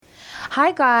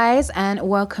Hi guys, and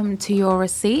welcome to Your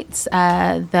Receipts,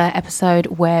 the episode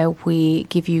where we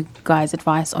give you guys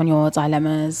advice on your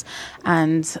dilemmas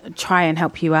and try and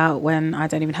help you out when I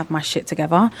don't even have my shit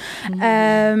together.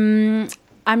 I'm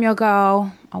your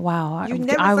girl. Oh wow! You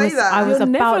never say that. I was You're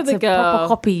never about the to girl. proper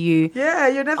copy you. Yeah,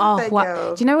 you're never Oh, that wow.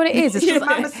 girl. Do you know what it is? It's just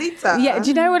Mamacita. yeah. Do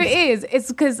you know what it is? It's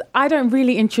because I don't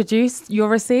really introduce Your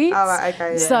Receipts. Oh, right,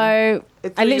 okay. Yeah. So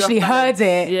It's I through literally your heard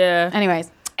fans. it. Yeah. Anyways,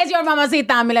 it's your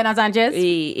Mamacita, Milena Sanchez.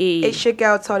 It's your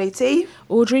girl, Tolly T.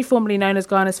 Audrey, formerly known as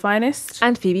Ghana's Finest.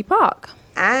 And Phoebe Park.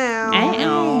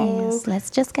 Ow.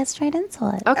 Let's just get straight into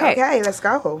it. Okay, let's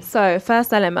go. So, first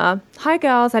dilemma. Hi,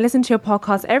 girls. I listen to your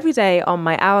podcast every day on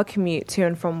my hour commute to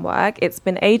and from work. It's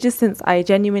been ages since I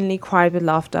genuinely cried with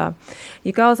laughter.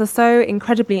 You girls are so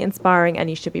incredibly inspiring and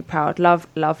you should be proud. Love,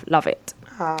 love, love it.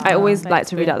 I always like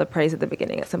to read out the praise at the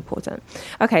beginning. It's important.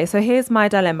 Okay, so here's my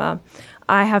dilemma.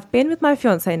 I have been with my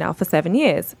fiancé now for 7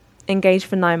 years. Engaged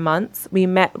for 9 months. We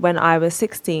met when I was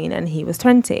 16 and he was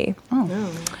 20.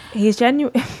 He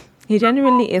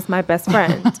genuinely is my best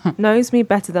friend. Knows me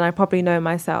better than I probably know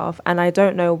myself, and I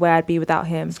don't know where I'd be without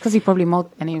him. It's because he probably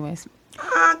anyways.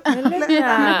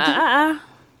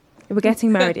 We're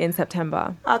getting married in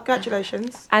September.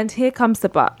 Congratulations. And here comes the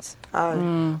but.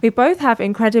 We both have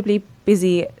incredibly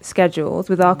busy schedules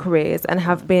with our careers and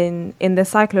have been in the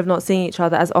cycle of not seeing each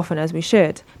other as often as we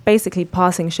should. Basically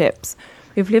passing ships.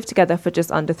 We've lived together for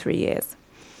just under 3 years.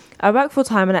 I work full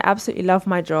time and I absolutely love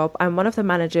my job. I'm one of the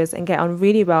managers and get on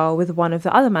really well with one of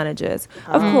the other managers.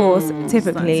 Of course,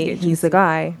 typically he's the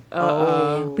guy.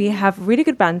 We have really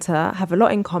good banter, have a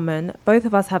lot in common. Both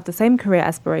of us have the same career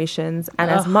aspirations. And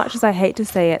as much as I hate to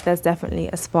say it, there's definitely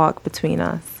a spark between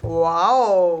us.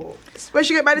 Wow. When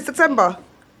she get married in September?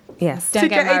 Yes, Don't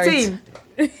get married.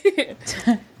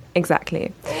 18.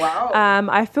 exactly. Wow.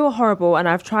 I feel horrible and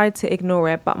I've tried to ignore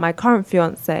it, but my current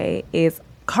fiance is...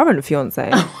 She's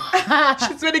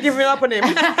really giving up on him.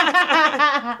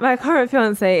 My current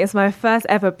fiance is my first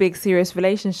ever big serious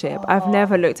relationship. I've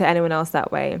never looked at anyone else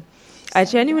that way. I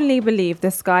genuinely believe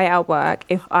this guy at work,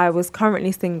 if I was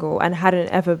currently single and hadn't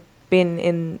ever been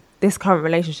in this current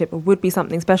relationship, would be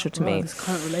something special to me. This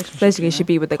current relationship. Basically, she'd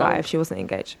be with the guy if she wasn't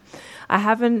engaged. I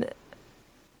haven't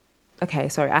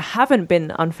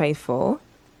been unfaithful.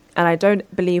 And I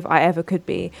don't believe I ever could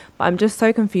be. But I'm just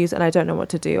so confused and I don't know what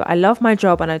to do. I love my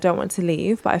job and I don't want to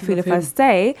leave. But I feel if I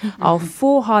stay, I'll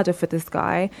fall harder for this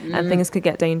guy and things could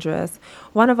get dangerous.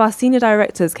 One of our senior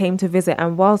directors came to visit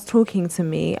and whilst talking to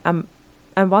me and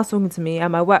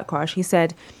my work crush, he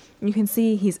said, you can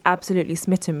see he's absolutely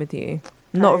smitten with you.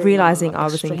 Not realising I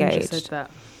was engaged. Said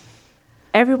that.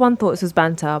 Everyone thought this was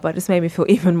banter, but it just made me feel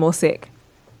even more sick.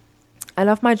 I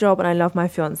love my job and I love my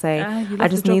fiance. I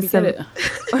just need some...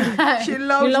 She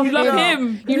loves You love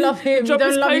him. You love him. You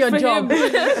don't love your job. Do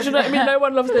you know what I mean? No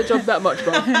one loves their job that much,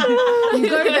 bro. You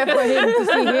go there for him to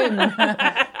see him.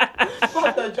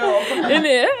 Fuck the job.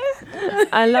 Innit?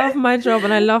 I love my job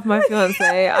and I love my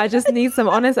fiance. I just need some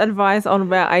honest advice on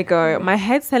where I go. My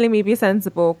head's telling me be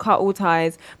sensible, cut all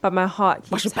ties, but my heart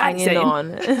keeps hanging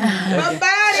on.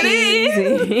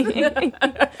 Cheesy.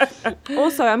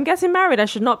 Also, I'm getting married. I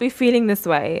should not be feeling this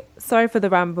way. Sorry for the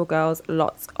ramble, girls.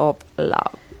 Lots of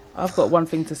love. I've got one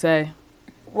thing to say.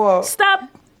 What? Stop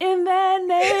in the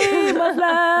name of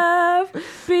love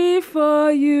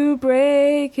before you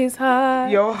break his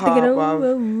heart. Your heart,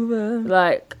 bruv.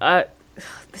 Like,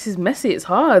 this is messy. It's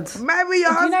hard. Marry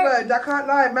your husband. I can't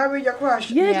lie. Marry your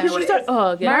crush. Yeah, because you don't.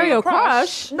 Oh, yeah. Marry your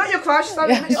crush. Not your crush.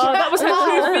 Sorry, not your Oh, crush. that was her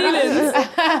true feelings.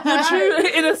 Your true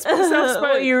inner self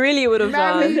What you really would have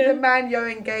Marry done. the man you're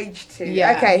engaged to.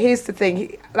 Yeah. Okay, here's the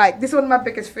thing. Like, this is one of my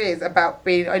biggest fears about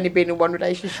only being in one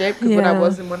relationship. Because when I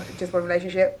was in just one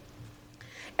relationship,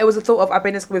 it was a thought of, I've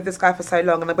been with this guy for so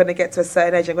long and I'm going to get to a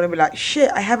certain age, I'm going to be like,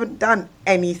 shit, I haven't done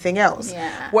anything else.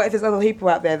 Yeah. What if there's other people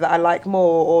out there that I like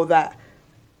more or that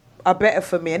are better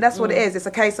for me? And that's what it is. It's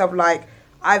a case of like,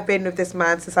 I've been with this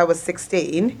man since I was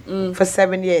 16 for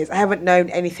 7 years. I haven't known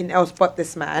anything else but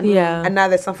this man. Yeah. And now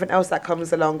there's something else that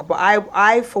comes along. But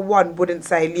I for one, wouldn't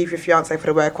say leave your fiancé for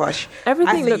the work crush. Everything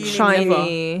I think looks you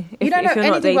shiny. You don't know if you're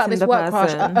not anything about dating this the work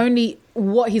crush, person. only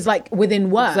what he's like within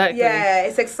work. Exactly. Yeah,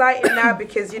 it's exciting now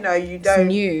because, you know, you It's don't...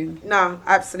 new. No,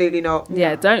 absolutely not.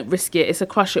 Yeah, don't risk it. It's a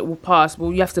crush, it will pass.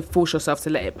 Well, you have to force yourself to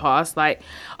let it pass. Like,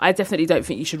 I definitely don't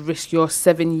think you should risk your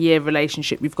 7-year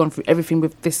relationship. You've gone through everything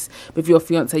with your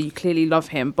fiance. You clearly love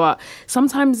him. But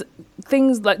sometimes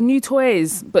things like new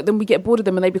toys, but then we get bored of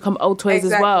them and they become old toys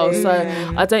as well. So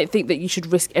I don't think that you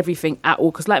should risk everything at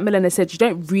all. Because like Milena said, you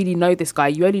don't really know this guy.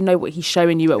 You only know what he's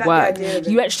showing you at That's work. the idea of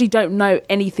it. You actually don't know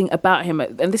anything about about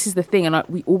him, and this is the thing, and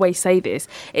we always say this,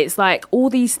 it's like all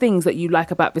these things that you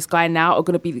like about this guy now are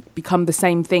going to become the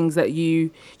same things that you're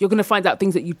going to find out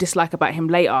things that you dislike about him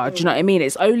later. Do you know what I mean?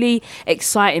 It's only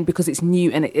exciting because it's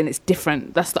new and it's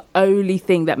different. That's the only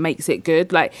thing that makes it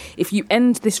good. Like, if you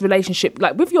end this relationship,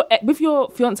 like with your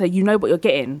fiance, you know what you're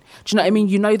getting. Do you know what I mean?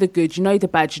 You know the good, you know the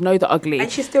bad, you know the ugly,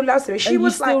 and she still loves him. If she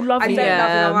was like, I don't love him,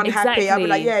 I'm unhappy, I'd be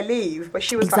like, yeah, leave. But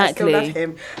she was like, I still love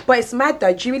him. But it's mad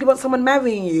though. Do you really want someone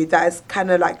marrying you that has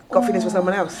kind of like got feelings for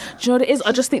someone else? Do you know what it is?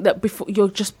 I just think that before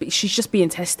she's just being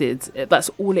tested. That's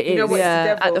all it is. You know what's the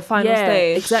devil? At the final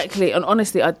stage. Exactly. And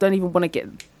honestly, I don't even want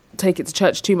to take it to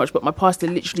church too much, but my pastor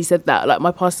literally said that. Like,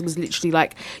 my pastor was literally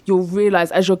like, you'll realise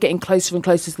as you're getting closer and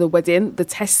closer to the wedding, the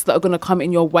tests that are going to come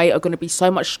in your way are going to be so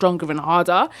much stronger and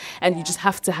harder, and you just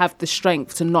have to have the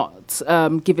strength to not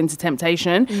give in to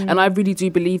temptation. And I really do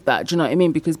believe that. Do you know what I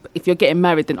mean? Because if you're getting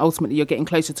married, then ultimately you're getting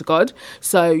closer to God,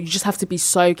 so you just have to be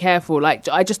so careful. Like,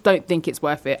 I just don't think it's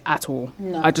worth it at all.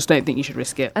 No. I just don't think you should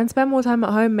risk it. And spend more time at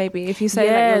home, maybe. If you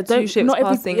say like you're 2 ships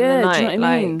passing in the night, do you know what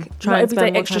I mean? like, try and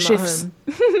spend more time shifts. at home.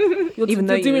 Even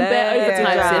though you're doing bare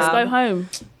overtime, sis, go home.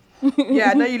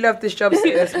 Yeah, I know you love this job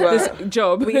as well. This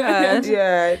job. We heard.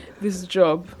 Yeah. This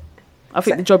job. I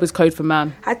think the job is code for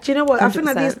man. Do you know what? 100%. I think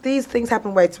like these things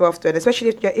happen way too often, especially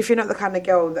if you're not the kind of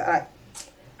girl that, like,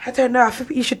 I don't know, I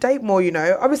think you should date more, you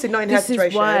know. Obviously not in her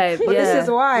situation. This is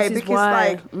why.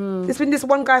 It's been this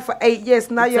one guy for 8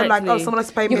 years. Now you're like, oh, someone has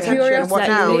to pay me attention. What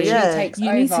now? Takes over.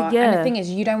 And the thing is,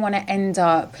 you don't want to end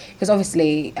up, because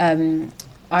obviously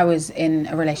I was in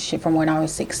a relationship from when I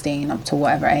was 16 up to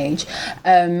whatever age,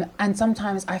 and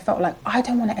sometimes I felt like I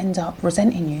don't want to end up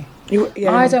resenting you.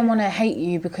 I don't want to hate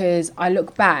you because I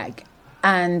look back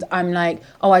and I'm like,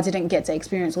 oh, I didn't get to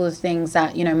experience all the things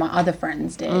that, you know, my other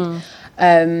friends did.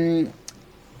 I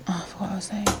forgot what I was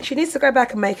saying. She needs to go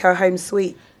back and make her home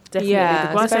sweet. Definitely. Yeah,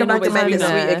 the grass go back and make it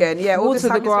sweet again. Yeah, all this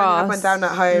time grass. Up and down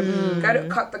at home. Go to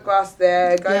cut the grass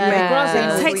there. Go and make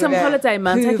grass. Take some holiday,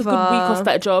 man. Take a good week off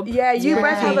that job. Yeah, you both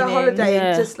have a holiday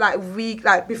and just like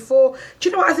before. Do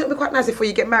you know what I think would be quite nice before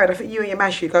you get married? I think you and your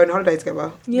man should go on holiday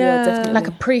together. Yeah, definitely. Like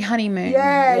a pre-honeymoon.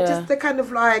 Yeah, just the kind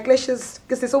of like, let's just,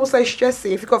 because it's all so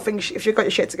stressy. If you've got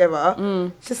your shit together,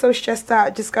 it's just so stressed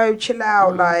out. Just go chill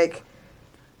out, like.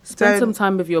 Spend some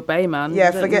time with your bae, man. Yeah,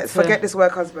 forget this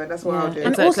work husband. That's what I'll do.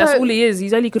 Exactly. Also, that's all he is.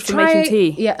 He's only good for making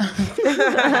tea. Yeah.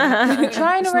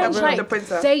 Try and arrange like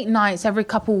date nights every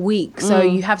couple weeks so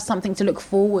you have something to look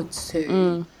forward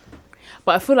to.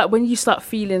 But I feel like when you start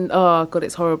feeling, oh God,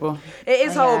 it's horrible. It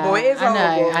is horrible. It is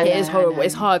horrible. It is horrible.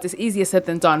 It's hard. It's easier said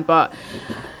than done. But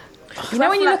you know,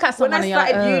 when you look at someone, when I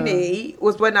started uni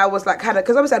was when I was like kind of,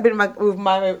 because obviously I'd been with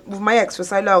my ex for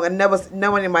so long, and there was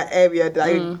no one in my area that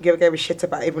I gave a shit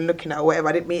about even looking at or whatever.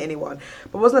 I didn't meet anyone.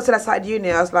 But it wasn't until I started uni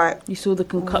I was like, you saw the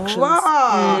concoctions.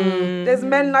 Wow, there's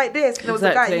men like this. And there was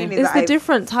a guy at uni it's the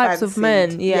different types of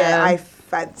men. Yeah, I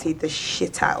fancied the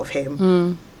shit out of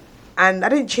him, and I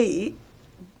didn't cheat.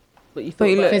 But you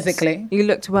thought physically. You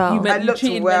looked well. I looked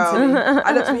well.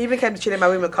 I even came to chill in my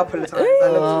room a couple of times. I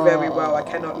looked very well, I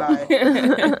cannot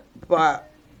lie.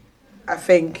 But I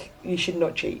think you should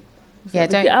not cheat. Yeah,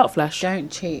 don't outflash.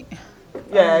 Don't cheat.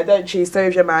 Yeah, don't cheat. Stay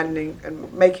with your man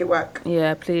and make it work.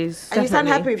 Yeah, please. And you sound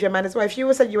happy with your man as well. If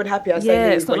you said you were happy, I'd say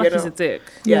yeah, it's not like he's a dick.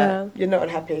 Yeah, you're not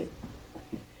unhappy.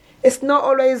 It's not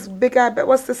always bigger, but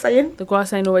what's the saying? The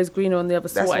grass ain't always greener on the other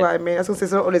side. That's what I mean. I was going to say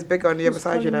it's not always bigger on the other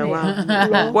side, you know.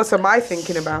 Wow. What am I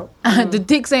thinking about? The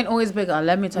dicks ain't always bigger,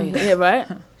 let me tell you. Yeah, right?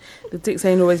 The dicks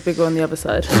ain't always bigger on the other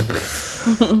side.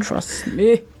 Trust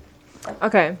me.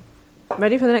 Okay.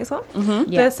 Ready for the next one?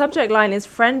 Mm-hmm. Yeah. The subject line is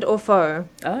friend or foe.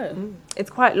 Oh. It's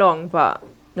quite long, but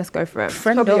let's go for it.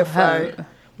 Friend or foe?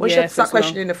 Once you start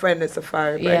questioning a friend, it's a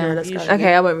foe. But anyway, let's go.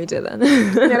 Okay, I won't read it then.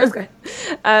 Yeah, let's go.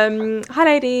 Hi,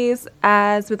 ladies.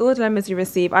 As with all the dilemmas you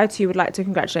receive, I too would like to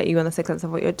congratulate you on the success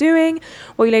of what you're doing.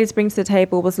 What you ladies bring to the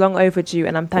table was long overdue,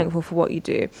 and I'm thankful for what you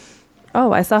do.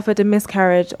 Oh, I suffered a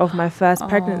miscarriage of my first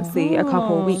pregnancy a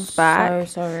couple of weeks back.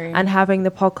 So sorry. And having the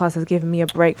podcast has given me a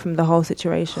break from the whole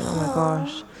situation. Oh my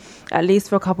gosh. At least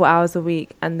for a couple hours a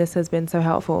week, and this has been so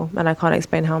helpful, and I can't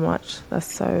explain how much. We're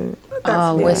so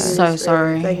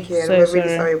sorry. Thank you. We're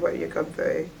really sorry what you've gone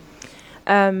through.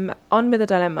 On with the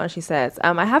dilemma, she says,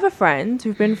 I have a friend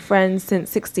who've been friends since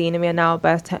 16, and we are now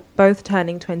both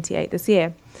turning 28 this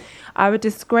year. I would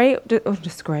describe her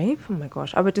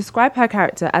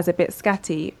character as a bit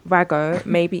scatty, raggo,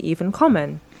 maybe even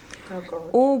common. Oh, God.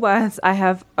 All words I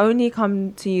have only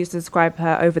come to use to describe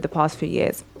her over the past few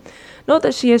years. Not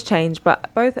that she has changed, but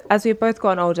as we've both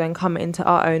gotten older and come into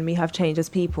our own, we have changed as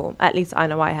people. At least I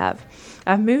know I have.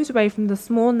 I've moved away from the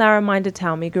small, narrow-minded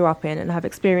town we grew up in and have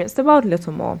experienced the world a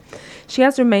little more. She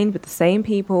has remained with the same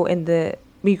people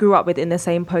we grew up with in the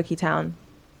same pokey town.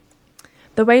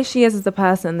 The way she is as a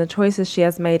person and the choices she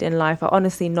has made in life are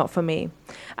honestly not for me.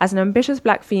 As an ambitious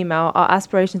black female, our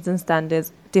aspirations and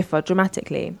standards differ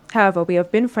dramatically. However, we have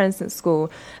been friends since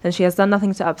school, and she has done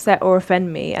nothing to upset or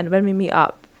offend me, and when we meet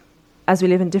up, as we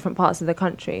live in different parts of the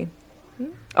country...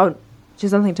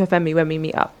 she's done nothing to offend me when we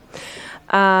meet up.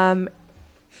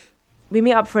 We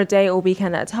meet up for a day or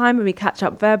weekend at a time, and we catch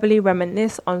up verbally,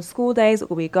 reminisce on school days,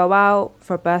 or we go out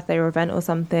for a birthday or event or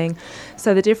something.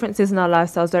 So the differences in our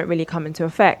lifestyles don't really come into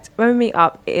effect. When we meet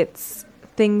up, it's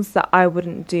things that I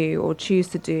wouldn't do or choose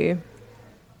to do.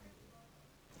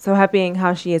 So her being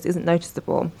how she is isn't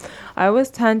noticeable. I always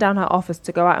turn down her offers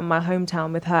to go out in my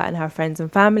hometown with her and her friends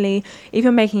and family,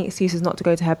 even making excuses not to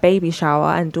go to her baby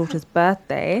shower and daughter's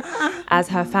birthday, as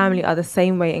her family are the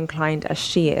same way inclined as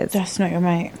she is. That's not your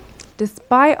mate.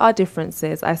 Despite our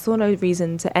differences, I saw no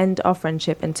reason to end our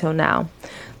friendship until now.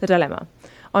 The dilemma.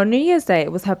 On New Year's Day,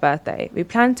 it was her birthday. We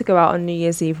planned to go out on New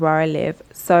Year's Eve where I live,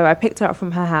 so I picked her up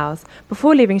from her house.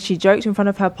 Before leaving, she joked in front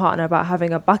of her partner about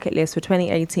having a bucket list for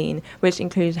 2018, which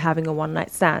included having a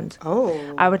one-night stand.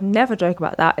 Oh. I would never joke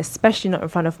about that, especially not in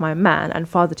front of my man and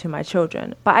father to my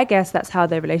children. But I guess that's how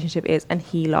their relationship is, and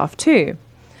he laughed too.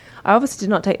 I obviously did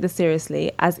not take this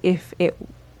seriously, as if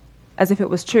it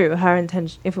was true, her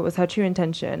intention. If it was her true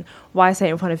intention, why say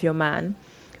it in front of your man?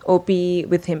 Or be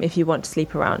with him if you want to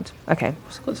sleep around. Okay.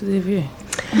 What's got to do with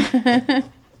you?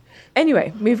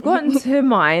 Anyway, we've gotten to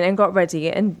mine and got ready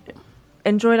and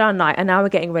enjoyed our night, and now we're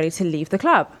getting ready to leave the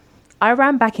club. I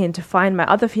ran back in to find my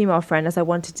other female friend, as I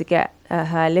wanted to get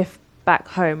her lift back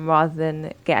home rather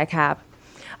than get a cab.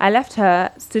 I left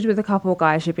her, stood with a couple of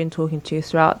guys she'd been talking to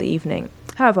throughout the evening.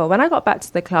 However, when I got back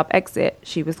to the club exit,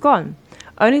 she was gone,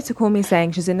 only to call me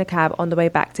saying she's in the cab on the way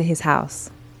back to his house.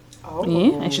 Oh.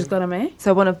 Yeah, and she's got a mate.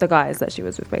 So one of the guys that she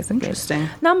was with, basically. Interesting.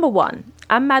 Number one,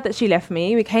 I'm mad that she left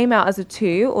me. We came out as a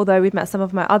two, although we'd met some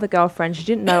of my other girlfriends. She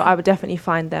didn't know I would definitely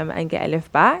find them and get a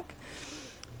lift back.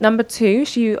 Number two,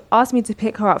 she asked me to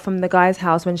pick her up from the guy's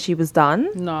house when she was done.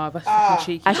 No, that's fucking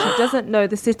cheeky. As she doesn't know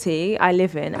the city I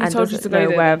live in and told you doesn't to go know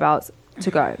there, whereabouts to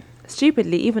go.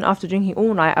 Stupidly, even after drinking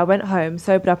all night, I went home,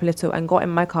 sobered up a little, and got in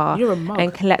my car You're a mug.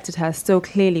 and collected her, still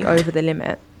clearly over the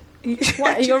limit.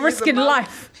 What, you're risking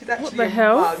life She's actually What the a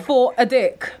hell? mug. for a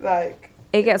dick? Like,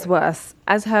 It gets worse.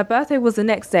 As her birthday was the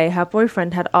next day, her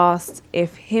boyfriend had asked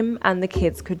if him and the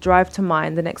kids could drive to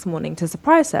mine the next morning to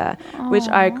surprise her, which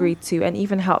I agreed to, and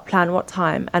even helped plan what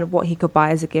time and what he could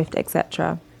buy as a gift,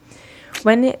 etc.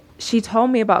 When she told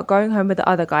me about going home with the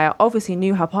other guy, I obviously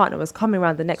knew her partner was coming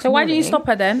around the next So morning. why didn't you stop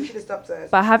her then? should have stopped her.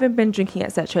 But having been drinking,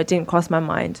 etc., it didn't cross my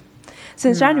mind.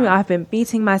 Since January, I've been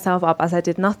beating myself up as I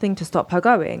did nothing to stop her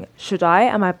going. Should I?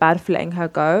 Am I bad for letting her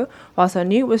go? Whilst I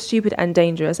knew it was stupid and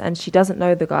dangerous and she doesn't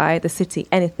know the guy, the city,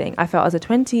 anything, I felt as a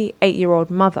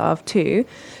 28-year-old mother of two,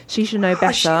 she should know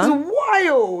better. She's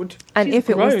wild. And She's if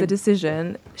it was grown. the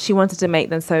decision she wanted to make,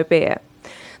 then so be it.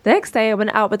 The next day, I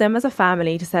went out with them as a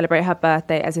family to celebrate her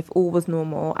birthday as if all was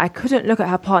normal. I couldn't look at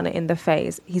her partner in the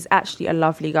face. He's actually a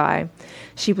lovely guy.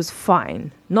 She was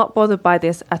fine, not bothered by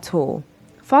this at all.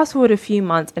 Fast forward a few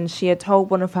months, and she had told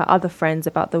one of her other friends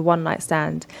about the one-night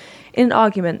stand. In an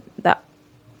argument, that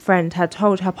friend had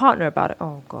told her partner about it.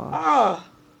 Oh, God. Oh.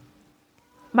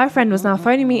 My friend was now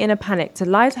phoning me in a panic to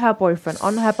lie to her boyfriend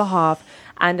on her behalf,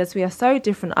 and as we are so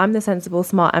different, I'm the sensible,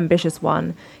 smart, ambitious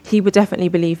one. He would definitely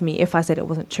believe me if I said it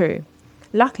wasn't true.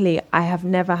 Luckily, I have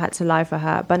never had to lie for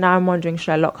her, but now I'm wondering,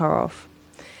 should I lock her off?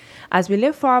 As we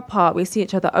live far apart, we see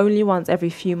each other only once every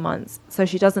few months, so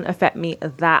she doesn't affect me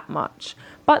that much.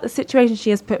 But the situation she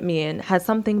has put me in, had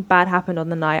something bad happened on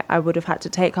the night, I would have had to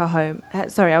take her home. I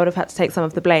would have had to take some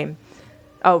of the blame.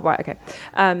 Oh, right, okay.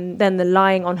 Then the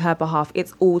lying on her behalf,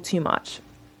 it's all too much.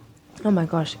 Oh my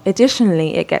gosh.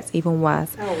 Additionally, it gets even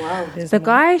worse. Oh, wow. The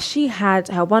guy she had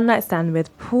her one-night stand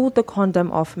with pulled the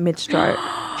condom off mid-stroke.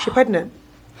 She pregnant?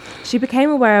 She became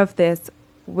aware of this,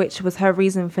 which was her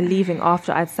reason for leaving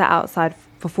after I'd sat outside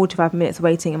for 45 minutes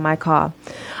waiting in my car.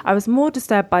 I was more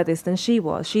disturbed by this than she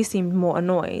was. She seemed more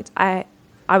annoyed. I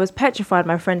was petrified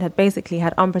my friend had basically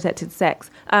had unprotected sex.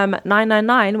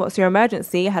 999, what's your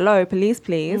emergency? Hello, police,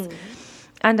 please.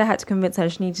 And I had to convince her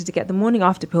she needed to get the morning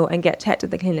after pill and get checked at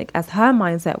the clinic, as her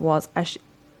mindset was,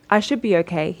 I should be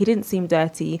okay. He didn't seem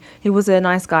dirty. He was a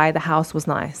nice guy. The house was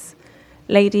nice.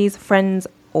 Ladies, friends,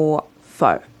 or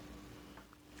foe?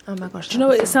 Oh my gosh. Do you know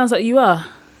what it sounds like you are?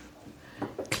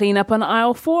 clean up on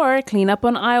aisle 4, clean up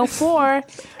on aisle 4.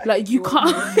 Like, you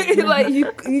can't, like,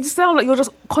 you sound like you're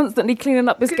just constantly cleaning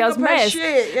up this girl's up her mess.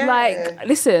 shit, yeah. Like,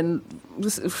 listen,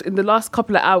 in the last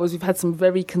couple of hours, we've had some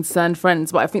very concerned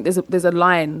friends, but I think there's a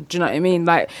line. Do you know what I mean?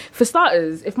 Like, for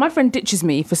starters, if my friend ditches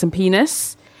me for some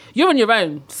penis, you're on your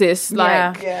own, sis.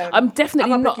 Like, Yeah. I'm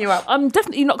definitely I'm not not. picking you up. I'm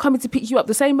definitely not coming to pick you up.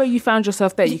 The same way you found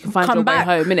yourself there, you can find Come your back.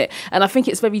 way home, innit? And I think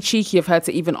it's very cheeky of her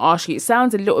to even ask you. It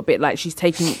sounds a little bit like she's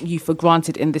taking you for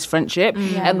granted in this friendship,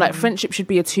 and like friendship should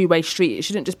be a two-way street. It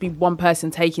shouldn't just be one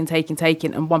person taking,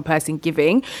 and one person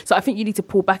giving. So I think you need to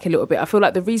pull back a little bit. I feel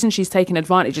like the reason she's taking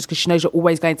advantage is because she knows you're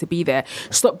always going to be there.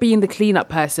 Stop being the clean-up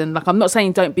person. Like, I'm not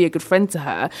saying don't be a good friend to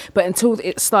her, but until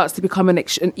it starts to become an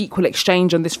equal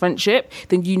exchange on this friendship,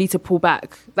 then you need to pull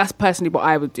back. That's personally what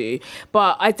I would do.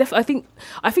 But I think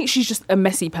she's just a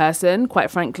messy person, quite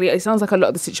frankly. It sounds like a lot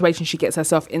of the situations she gets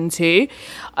herself into.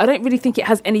 I don't really think it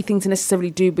has anything to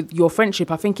necessarily do with your friendship.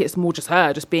 I think it's more just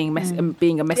her just being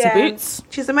being a messy boots.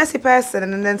 She's a messy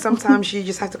person, and then sometimes you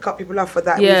just have to cut people off for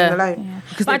that reason alone.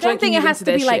 Because But I don't think it has to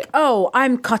be like, oh,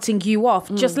 I'm cutting you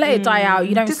off. Just let it die out.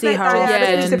 You don't Just see let her that out. often.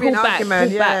 It needs to be an Pull back,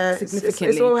 argument. pull back Yeah, significantly.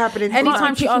 it's all happening.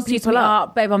 Anytime she asks you to meet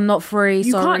up, babe, I'm not free.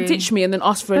 You sorry. can't ditch me and then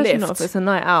ask for a Especially lift. not if it's a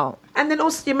night out. And then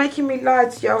also you're making me lie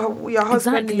to your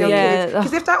husband and your Exactly. kids. Yeah.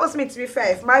 Because if that was me, to be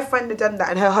fair, if my friend had done that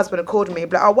and her husband had called me,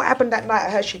 be like, oh, what happened that night? I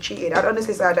heard she cheated. I'd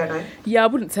honestly say I don't know. Yeah, I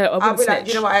wouldn't tell. I I'd wouldn't be snitch. like, do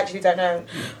you know what? I actually don't know.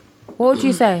 What would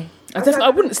you say? I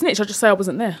wouldn't snitch. I'd just say I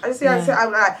wasn't there.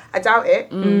 I'm like, I doubt it.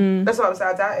 That's what I'm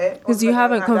saying. I doubt it. Because you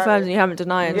haven't confirmed and you haven't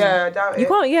denied. Yeah, I doubt it. You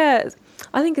can't, yeah.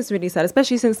 I think it's really sad,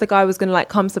 especially since the guy was going to like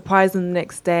come surprise them the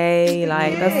next day.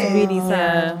 Like, that's really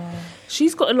sad.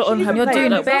 She's got a lot on her You're plate.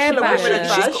 doing Like, bare why has she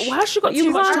got- bash. why has she got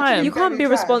too much time? You can't be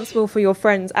Trash. responsible for your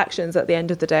friend's actions at the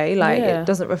end of the day. Like, Yeah. it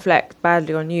doesn't reflect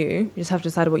badly on you. You just have to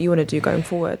decide what you want to do going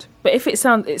forward. But if it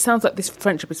sounds like this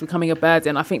friendship is becoming a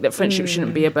burden. I think that friendship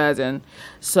shouldn't be a burden.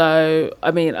 So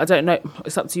I mean, I don't know.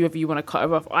 It's up to you whether you want to cut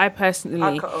her off. I'd cut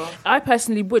her off. I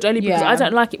personally would, only because Yeah. I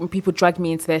don't like it when people drag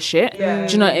me into their shit. Yeah.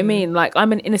 Do you know what I mean? Like,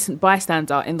 I'm an innocent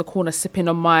bystander in the corner sipping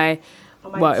on my.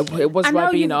 Well, it was And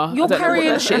now Ribena. you're I don't know what carrying-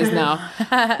 that shit is now.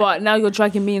 But now you're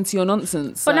dragging me into your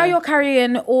nonsense. But so. now you're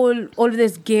carrying all of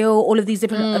this guilt, all of these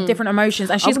different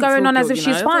emotions, and I she's wouldn't going feel on as guilt, if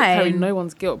you know? she's I don't carry fine. no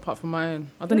one's guilt apart from my own.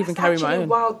 I don't even carry my actually own.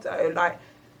 wild though, like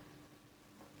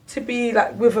to be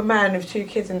like with a man with 2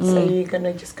 kids and say you're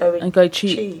gonna just go and go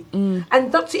cheat. and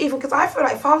not to even, because I feel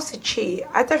like if I was to cheat,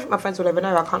 I don't think my friends will ever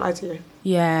know. I can't lie to you.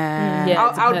 Yeah. Yeah.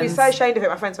 I would be depends. so ashamed of it.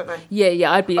 My friends won't know.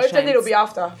 Yeah, I'd be Or if ashamed. then it'll be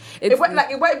after. It- It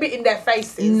won't be in their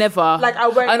faces. Never. Like I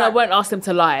won't. And I like- won't ask them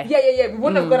to lie. Yeah. We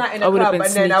wouldn't have gone out in I a would club have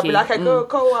and been then I'll be sneaky. like, okay,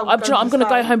 go. I'm going to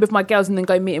go home with my girls and then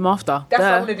go meet him after. That's what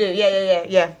Duh. I'm gonna do.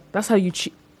 Yeah. That's how you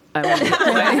cheat.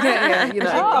 Yeah, you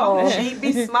know. Oh,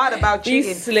 be smart about Be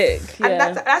cheating. slick. Yeah.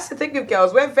 And that's the thing with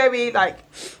girls. We're very like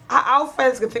our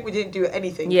friends can think we didn't do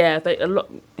anything. Yeah, a lot.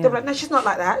 They're like, no, she's not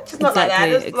like that. She's not like that.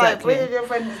 Exactly, It's like, exactly. when your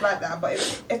friend is like that. But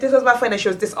if this was my friend and she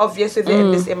was this obvious with it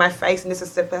and this in my face and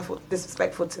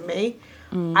disrespectful to me,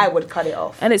 I would cut it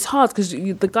off. And it's hard because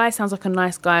the guy sounds like a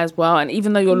nice guy as well. And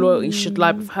even though your loyalty should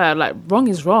lie with her, like, wrong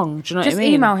is wrong. Do you know Just what I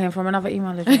mean? email him from another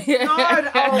email address. No, oh my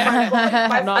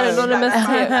god, No. my Anonymous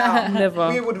friend, tip. Never.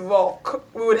 we would rock.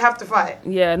 We would have to fight.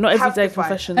 Yeah, not Have everyday to fight.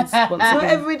 confessions. Once Not again.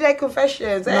 everyday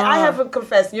confessions. I haven't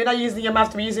confessed. You're not using your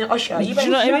mouth to be using Usher. Do you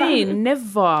know what I mean?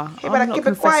 Never. I'm better not keep it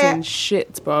confessing quiet.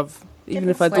 shit, bruv. Even Keep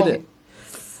if I did it.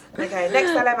 Okay,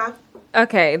 next dilemma.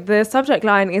 Okay, the subject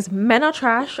line is men are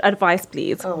trash, advice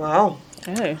please. Oh wow.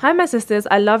 Oh. Hi, my sisters.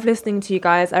 I love listening to you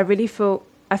guys. I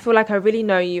feel like I really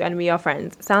know you and we are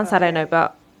friends. Sounds sad, I know,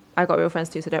 but I got real friends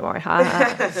too, so don't worry.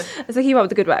 So keep up with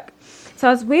the good work. So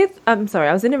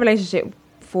I was in a relationship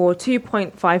for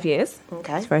 2.5 years.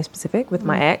 Okay. It's very specific with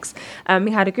my ex.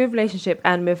 We had a good relationship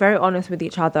and we're very honest with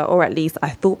each other, or at least I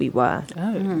thought we were.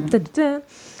 Da-da-da.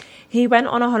 He went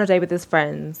on a holiday with his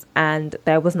friends and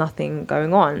there was nothing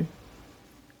going on.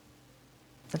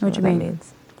 I don't What do know you that mean?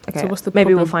 means. Okay, So what's the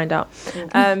maybe we'll problem? find out.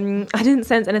 I didn't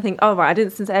sense anything. Oh, right. I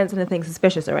didn't sense anything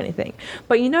suspicious or anything.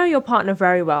 But you know your partner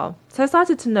very well. So I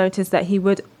started to notice that he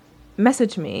would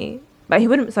message me, but he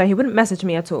wouldn't message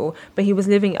me at all, but he was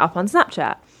living it up on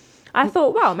Snapchat. I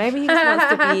thought, well, maybe he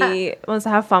just wants to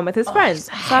have fun with his friends.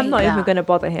 So I'm not even going to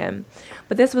bother him.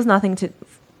 But this was nothing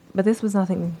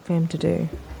for him to do.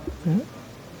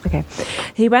 Okay.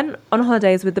 He went on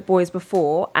holidays with the boys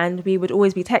before and we would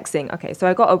always be texting. Okay, so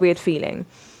I got a weird feeling.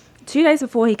 2 days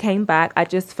before he came back, I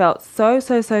just felt so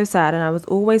sad and I was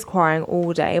always crying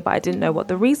all day, but I didn't know what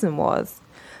the reason was.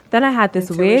 Then I had this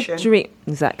weird Intuition. dream.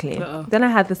 Exactly. Uh-oh. Then I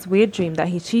had this weird dream that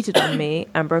he cheated on me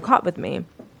and broke up with me.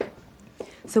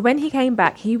 So when he came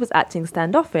back, he was acting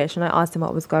standoffish, and I asked him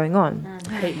what was going on.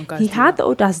 I hate when guys He do had that. the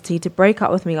audacity to break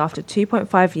up with me after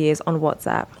 2.5 years on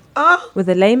WhatsApp Oh, with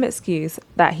a lame excuse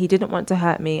that he didn't want to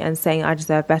hurt me and saying I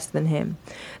deserve better than him.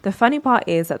 The funny part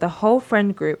is that the whole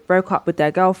friend group broke up with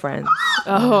their girlfriends.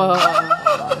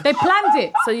 They planned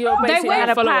it. So you're They basically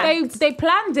went. a follower. They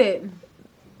planned it.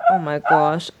 Oh my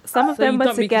gosh. Some of So them you were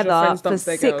dump me 'cause your together friends for dumped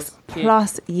their 6 girls. Cute.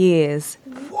 plus years.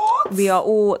 what? We are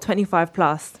all 25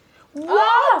 plus.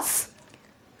 What?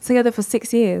 Together for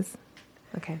 6 years.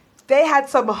 Okay. They had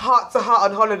some heart to heart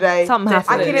on holiday. Something I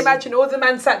happened. can imagine all the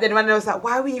men sat there and I was like,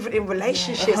 why are we even in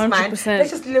relationships, man? 100%. Let's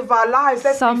just live our lives.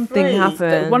 Let's Something be free.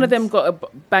 happened. One of them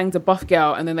banged a buff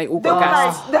girl, and then they all They were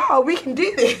got gassed. like, no, we can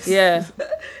do this. Yeah.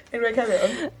 Anyway, carry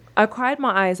on. I cried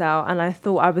my eyes out and I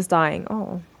thought I was dying.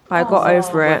 Oh, but I got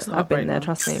over It's it. I've been there, heartbreaking.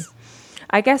 trust me.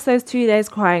 I guess those 2 days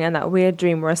crying and that weird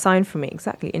dream were a sign for me.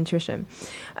 Exactly, intuition.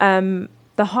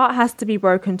 The heart has to be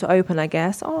broken to open, I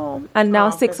guess. Oh, and now Oh,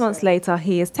 6 bless months her. later,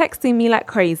 he is texting me like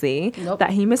crazy Nope.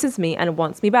 that he misses me and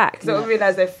wants me back. So I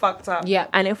realised they fucked up. Yeah.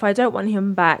 And if I don't want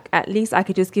him back, at least I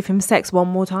could just give him sex one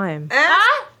more time.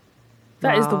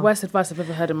 That is the Wow. worst advice I've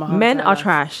ever heard in my whole Men entire are life.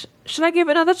 trash. Should I give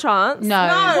it another chance?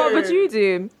 No. What would you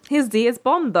do? His D is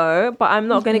bomb though, but I'm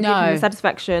not going to give him No. the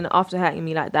satisfaction after hurting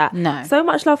me like that. No. So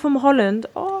much love from Holland.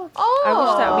 Oh, I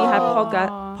wish that we had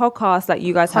podcasts that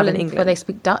you guys have in Holland, where they England.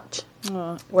 speak Dutch.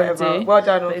 Oh, Whatever. they do. Well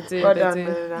done. They do, well they done. do.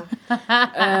 No, no,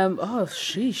 no. Oh,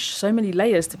 sheesh. So many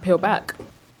layers to peel back.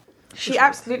 She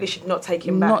absolutely should not take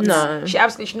him back. Not- No. She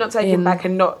absolutely should not take him back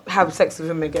and not have sex with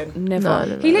him again. Never.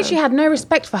 No. He literally had no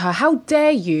respect for her. How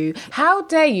dare you? How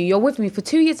dare you? You're with me for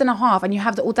 2 years and a half and you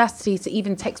have the audacity to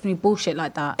even text me bullshit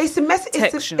like that. It's the mess.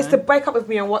 Text, you It's know. to break up with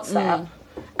me on WhatsApp.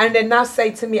 And then now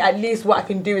say to me, at least what I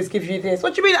can do is give you this.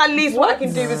 What do you mean? At least what I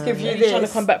can do is give you Are you this. trying to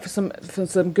come back for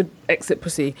some good exit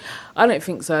pussy? I don't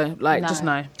think so. Like, No. just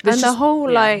no. And This the just- whole,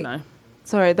 yeah, like- no.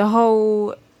 Sorry, the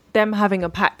whole them having a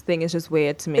pact thing is just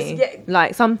weird to me. It's- yeah.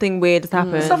 Like something weird has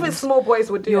happened. Something small boys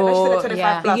would do. You're- Especially the 25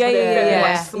 yeah. plus. yeah, where yeah, they're yeah, very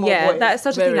yeah. much small Yeah, boys. that's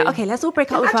such a thing. Very. Like, okay, let's all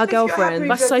break up with Imagine our if you're happy girlfriend. with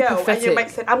That's your so girl And you pathetic. make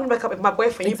sense. I'm gonna break up with my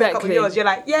boyfriend. You break up with Exactly. yours. You're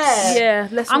like, yeah. Yeah,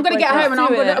 let's I'm all gonna break get up. home and I'm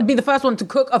Do gonna it. be the first one to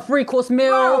cook a 3-course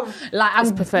meal. Wow. Like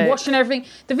I'm pathetic. washing everything.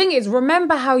 The thing is,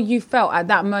 remember how you felt at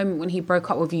that moment when he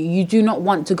broke up with you. You do not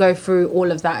want to go through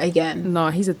all of that again.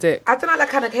 No, he's a dick. I don't like that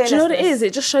kind of Do carelessness. you know what it is?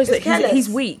 It just shows It's that careless. he's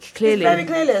weak, clearly. He's very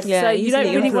careless. Yeah. So you don't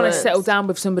easily really want to influenced. settle down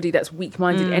with somebody that's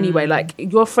weak-minded anyway. Like,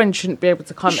 your friend shouldn't be able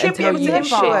to come You and should be tell able you to this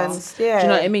shit. influence, yeah. Do you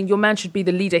know what I mean? Your man should be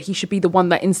the leader. He should be the one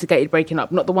that instigated breaking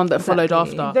up, not the one that followed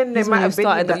Exactly. after. Then they He's might when have you been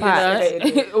started that the pact.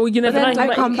 instigated it. Or you never then know.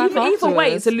 they come back Either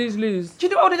way, it's afterwards. a lose-lose. Do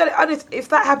you know what? Honest, if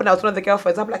that happened, I was one of the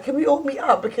girlfriends. I'm like, can we all meet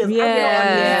up? Because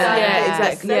Yeah,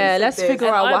 exactly. Yeah, let's figure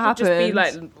out I what would just be happened.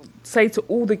 like, say to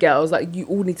all the girls, like, you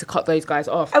all need to cut those guys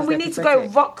off. 'cause And we they're need to go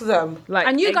pathetic. rock them. Like,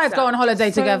 And you guys go on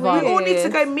holiday together. We all need to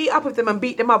Yes. go meet up with them and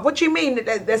beat them up. What do you mean?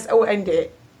 Let's all end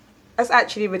it. That's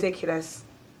actually ridiculous.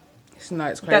 No,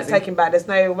 it's crazy. That's taken back. There's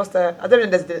no. What's the? I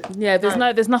don't know. Yeah, there's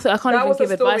nothing. I can't That even was a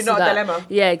give story, advice not to a that. dilemma.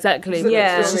 Yeah, exactly. It's a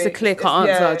Yeah. It's just a story. clear cut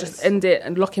It's- yeah, answer. it's- Just end it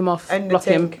and lock him off, End the block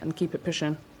him, thing. and keep it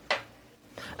pushing.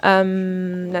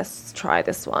 Let's try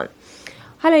this one.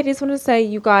 Hi ladies, want to say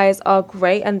you guys are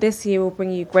great and this year will bring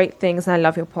you great things and I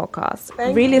love your podcast.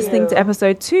 Thank Re-listening you. to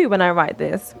episode 2 when I write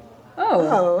this.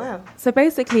 Oh wow. So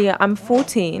basically I'm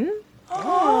 14. I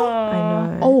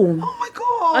know. Oh, Oh my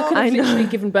god. I could I have know. literally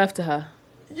given birth to her.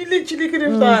 You literally could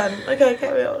have done. Okay,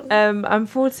 carry on. I'm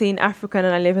 14, African,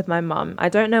 and I live with my mum. I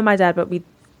know my dad, but we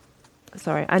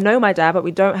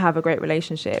don't have a great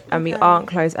relationship, and we Okay. aren't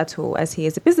close at all, as he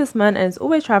is a businessman and is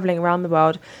always traveling around the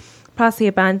world. Plus, he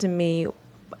abandoned me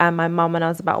and my mum when I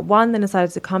was about 1, then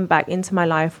decided to come back into my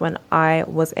life when I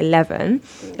was 11,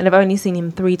 and I've only seen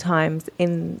him 3 times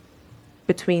in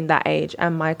between that age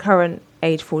and my current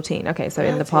age 14. Okay, so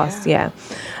in the Bloody past, yeah.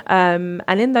 And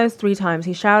in those 3 times,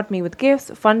 he showered me with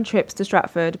gifts, fun trips to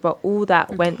Stratford, but all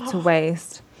that went to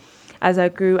waste as I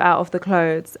grew out of the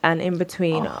clothes, and in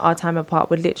between our time apart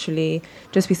would literally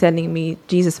just be sending me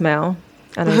Jesus mail.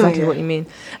 I know exactly Yeah. what you mean.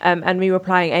 And me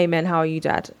replying, Amen, how are you,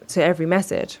 Dad, to every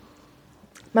message.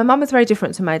 My mum is very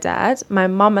different to my dad. My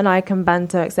mum and I can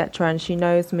banter, etc., and she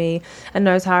knows me and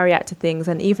knows how I react to things.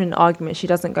 And even in arguments, she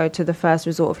doesn't go to the first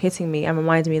resort of hitting me and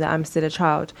remind me that I'm still a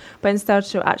child. But instead,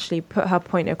 she'll actually put her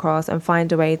point across and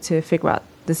find a way to figure out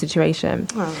the situation.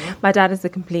 My dad is the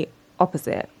complete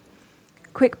opposite.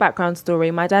 Quick background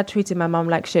story. My dad treated my mum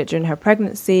like shit during her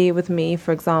pregnancy with me,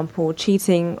 for example,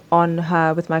 cheating on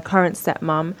her with my current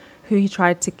stepmom, who he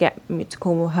tried to get me to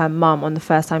call her mum on the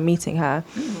first time meeting her.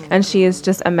 And she is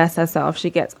just a mess herself. She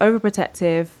gets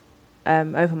overprotective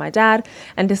over my dad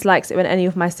and dislikes it when any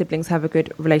of my siblings have a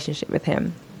good relationship with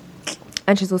him.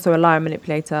 And she's also a liar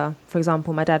manipulator. For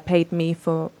example, my dad paid me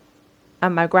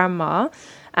and my grandma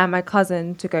and my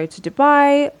cousin to go to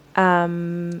Dubai.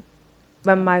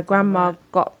 When my grandma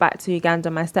got back to Uganda,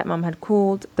 my stepmom had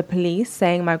called the police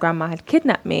saying my grandma had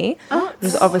kidnapped me. It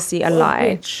was obviously a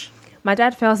lie. My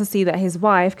dad fails to see that his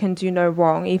wife can do no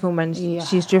wrong, even when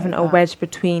she's driven a wedge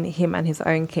between him and his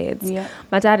own kids. Yeah.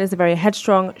 My dad is a very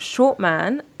headstrong, short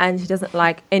man, and he doesn't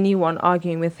like anyone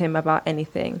arguing with him about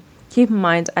anything. Keep in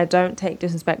mind, I don't take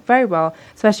disrespect very well,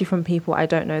 especially from people I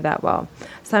don't know that well.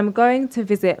 So I'm going to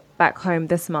visit back home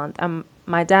this month, and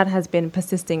my dad has been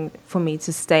persisting for me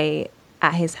to stay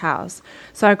at his house.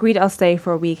 So I agreed I'll stay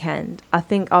for a weekend. I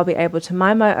think I'll be able to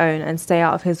mind my own and stay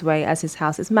out of his way, as his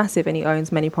house is massive and he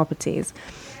owns many properties,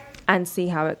 and see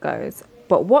how it goes.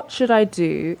 But what should I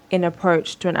do in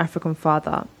approach to an African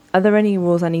father? Are there any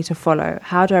rules I need to follow?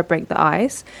 How do I break the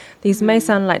ice? These may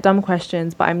sound like dumb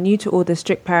questions, but I'm new to all this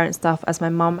strict parent stuff, as my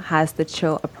mum has the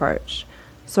chill approach.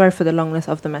 Sorry for the longness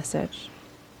of the message.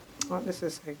 Oh, this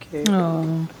is so cute.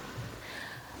 Oh.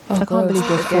 I can't believe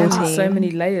you're 14. So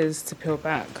many layers to peel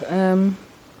back.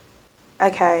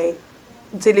 Okay,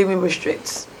 dealing with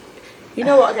restricts. You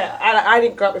know what? Okay, I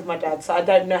didn't grow up with my dad, so I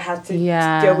don't know how to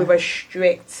deal with a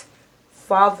strict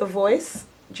father voice.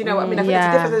 Do you know what I mean? I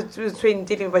think there's a difference between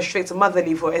dealing with a strict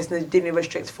motherly voice and dealing with a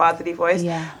strict fatherly voice.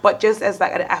 Yeah. But just as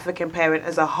like an African parent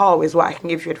as a whole is what I can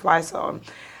give you advice on.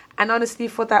 And honestly,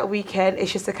 for that weekend,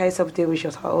 it's just a case of do as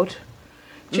you're told.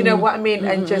 Do you know what I mean?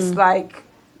 And just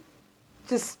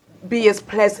be as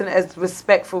pleasant, as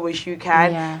respectful as you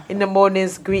can. Yeah. In the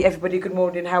mornings, greet everybody, good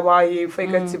morning, how are you? Before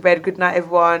you go to bed, good night,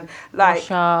 everyone. Like,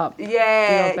 just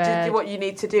do what you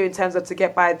need to do in terms of to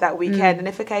get by that weekend. And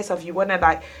if a case of you want to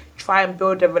like try and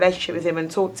build a relationship with him and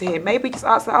talk to him, maybe just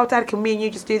ask, oh, Dad, can me and you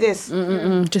just do this?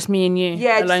 Just me and you.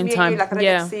 Yeah, alone just me time. and you. Like, I don't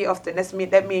get to see it often.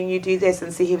 Let me and you do this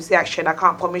and see his reaction. I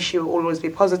can't promise you it will always be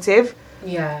positive.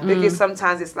 Yeah. Because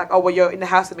sometimes it's like, oh, well, you're in the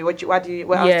house with me. What else do you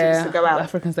to go out?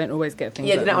 Africans don't always get things.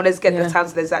 Yeah, they don't always get the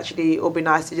times. There's actually, it'll be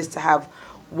nice to have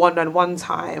one-on-one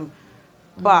time.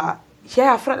 But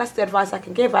yeah, I feel like that's the advice I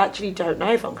can give. I actually don't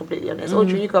know, if I'm completely honest.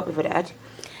 Audrey, you grew up with a dad.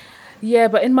 Yeah,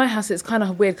 but in my house it's kind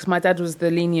of weird because my dad was the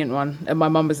lenient one and my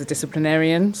mum was a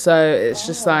disciplinarian. So it's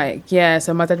just like,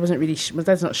 so my dad my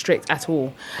dad's not strict at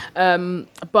all.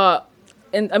 But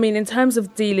in terms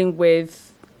of dealing with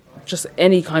just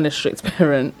any kind of strict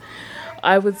parent,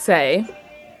 I would say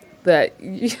that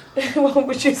what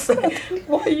would you say?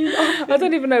 Why are you laughing? I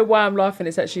don't even know why I'm laughing.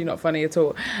 It's actually not funny at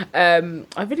all. I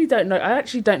really don't know. I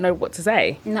actually don't know what to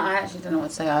say. No, I actually don't know what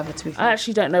to say either, to be fair. I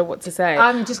actually don't know what to say.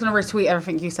 I'm just going to retweet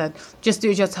everything you said. Just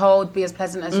do as you're told, be as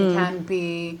pleasant as you can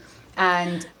be.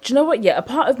 And do you know what? Yeah, a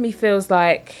part of me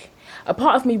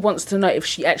wants to know if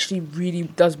she actually really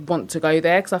does want to go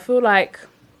there, because I feel like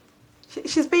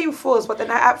she's being forced, but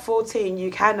then at 14, you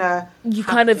kind of are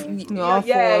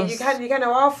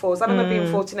forced. I remember being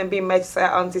 14 and being made to stay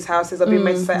at aunties' houses or being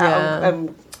made to stay at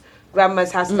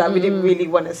grandma's houses that we didn't really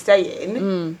want to stay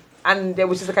in. And it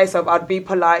was just a case of I'd be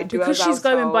polite, do because as I was she's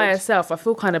going told. by herself. I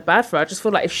feel kind of bad for her. I just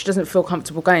feel like if she doesn't feel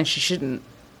comfortable going, she shouldn't,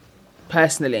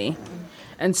 personally.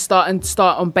 And start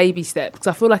on baby steps, because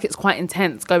I feel like it's quite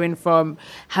intense going from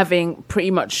having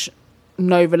pretty much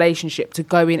no relationship to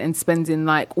going and spending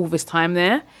like all this time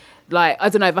there. Like, I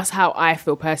don't know, that's how I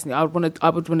feel personally. I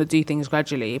would want to do things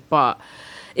gradually. But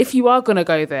if you are gonna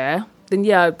go there, then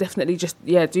definitely just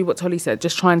do what Tolly said.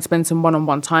 Just try and spend some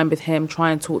one-on-one time with him. Try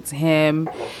and talk to him.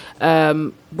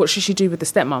 What should she do with the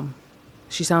stepmom?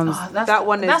 She sounds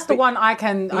that's the one I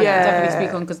can definitely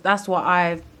speak on, because that's what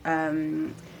I've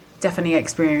definitely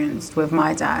experienced with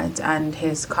my dad and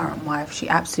his current wife. She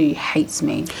absolutely hates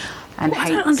me. And I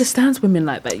don't understand women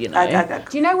like that, you know.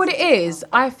 Do you know what it is?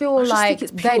 I feel like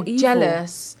they're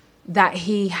jealous that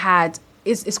he had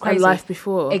it's crazy. A life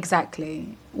before.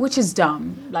 Exactly. Which is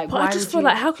dumb. Like, but I just feel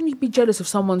like, how can you be jealous of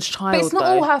someone's child? But it's not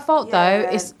all her fault though.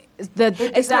 It's the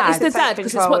dad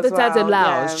because it's what the dad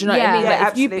allows. Do you know what I mean?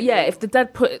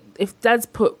 Like, if dads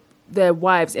put their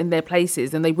wives in their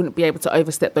places, then they wouldn't be able to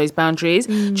overstep those boundaries.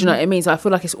 Do you know what I mean? So I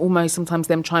feel like it's almost sometimes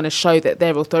them trying to show that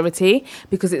they're authority,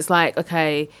 because it's like,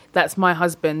 okay, that's my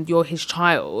husband, you're his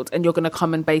child, and you're going to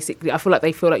come and basically, I feel like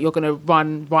they feel like you're going to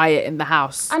run riot in the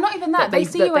house. And not even that, they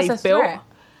see you as a threat.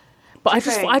 But I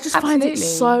just find it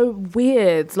so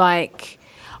weird. Like,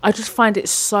 I just find it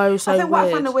so I think weird. what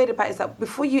I find weird about it is that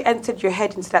before you entered your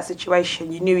head into that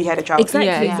situation, you knew he had a child.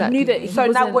 Exactly. Yeah. You knew that. So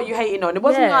now what you hating on? It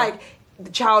wasn't like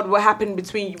the child will happen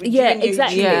between you.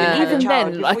 Exactly. Even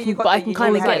then, I can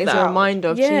kind of get that. It's a reminder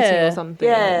of cheating or something.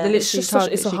 Yeah.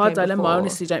 It's a hard dilemma. I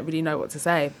honestly don't really know what to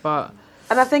say. But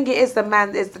and I think it's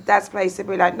the dad's place to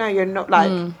be like, no, you're not.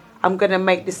 Like, I'm gonna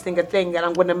make this thing a thing, and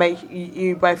I'm gonna make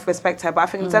you both respect her. But I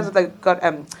think in terms of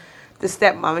the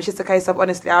stepmom, it's just a case of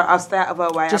honestly, I'll stay out of her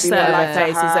way. Just I'll be stay out of polite her to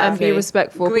face, her, exactly. And be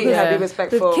respectful. greet because- her, be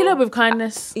respectful. Kill her with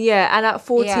kindness. Yeah, and at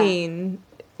 14,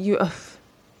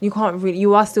 you can't really.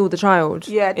 You are still the child.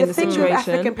 Yeah, in the thing with African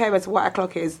situation. parents, what I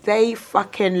clock is they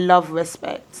fucking love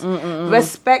respect.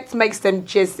 Respect makes them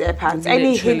jizz their pants.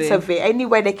 Any hint Literally. of it, any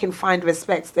way they can find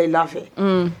respect, they love it.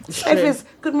 It's So if true. it's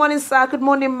good morning, sir, good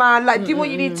morning, ma, like do what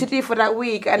you need to do for that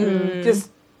week and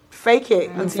just fake it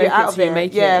until Fake you're it out of till you it.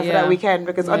 make it, Yeah, for yeah. that weekend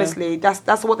because Yeah. honestly,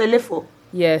 that's what they live for.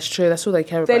 Yeah, it's true. That's all they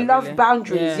care They about. love really.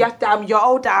 boundaries. Yeah. Your damn, your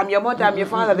old damn, your mom damn, your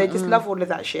father. They just love all of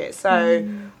that shit. So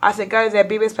I said, go there,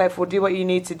 be respectful, do what you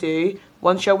need to do.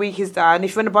 Once your week is done,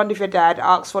 if you want to bond with your dad,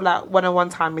 ask for like one-on-one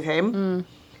time with him.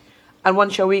 And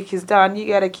once your week is done, you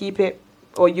gotta keep it,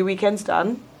 or your weekend's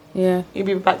done. Yeah. You'll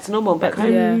be back to normal, back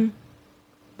home. Yeah.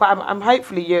 But I'm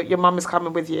hopefully your mum is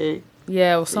coming with you.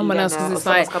 Yeah, or someone Yeah, else, no, because or it's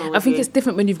someone's like, coming I with think you. it's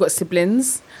different when you've got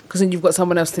siblings, because then you've got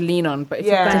someone else to lean on. But if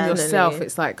Yeah. you're going Definitely. yourself,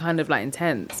 it's like kind of like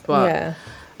intense. But Yeah.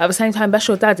 at the same time, that's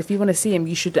your dad. If you want to see him,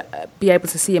 you should be able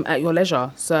to see him at your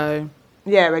leisure. So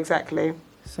Yeah, exactly.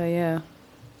 yeah.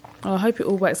 Oh, I hope it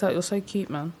all works out. You're so cute,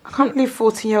 man. I can't believe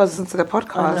 14-years listen to the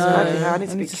podcast. Bloody hell, I need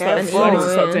to be careful. I need to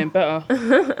Yeah. start doing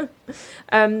better.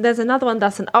 There's another one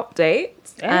that's an update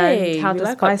Hey, and how we to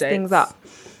like spice updates. things up.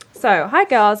 So, hi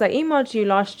girls, I emailed you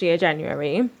last year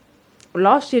January,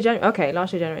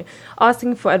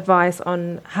 asking for advice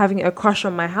on having a crush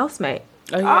on my housemate.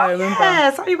 Oh, yeah, I remember.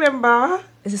 Yes, I remember.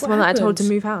 Is this What the one that I told to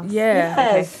happened? move house? Yeah.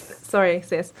 Yes. Sorry,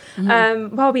 sis.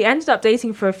 Well, we ended up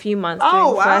dating for a few months Oh,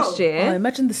 during wow. first Oh, year,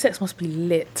 imagine the sex must be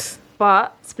lit.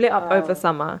 but split up over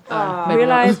summer. Maybe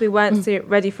Realized we weren't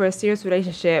ready for a serious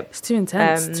relationship, It's too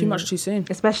intense. Too much too soon.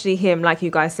 especially him, like you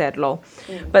guys said, lol.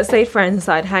 But stayed friends and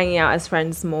started hanging out as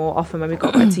friends more often when we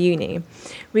got back to uni.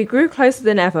 We grew closer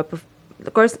than ever.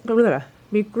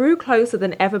 We grew closer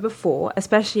than ever before,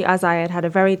 especially as I had a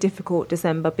very difficult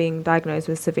December being diagnosed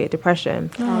with severe depression.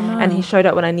 And he showed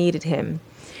up when I needed him.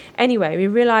 Anyway, we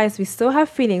realized we still have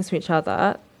feelings for each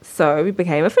other, so we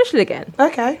became official again.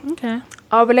 Okay. Okay.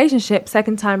 Our relationship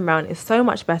second time round is so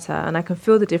much better, and I can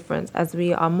feel the difference as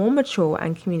we are more mature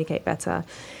and communicate better.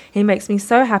 He makes me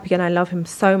so happy and I love him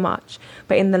so much.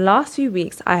 But in the last few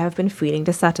weeks, I have been feeling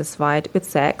dissatisfied with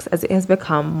sex as it has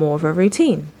become more of a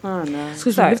routine. Oh, no. It's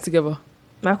because So- we live together.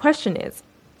 My question is,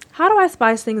 how do I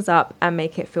spice things up and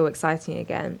make it feel exciting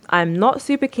again? I'm not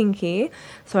super kinky,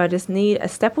 so I just need a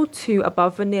step or two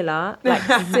above vanilla, like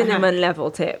cinnamon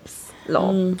level tips.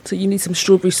 Lol. So you need some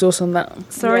strawberry sauce on that.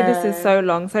 Sorry, this Yeah. is so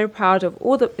long. So proud of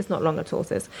all the. It's not long at all,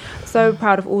 sis. So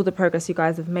proud of all the progress you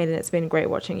guys have made, and it's been great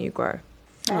watching you grow.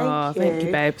 Thank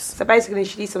you, babes. So basically,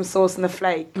 she needs some sauce and a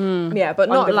flake. Yeah, but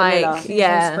On not the vanilla. like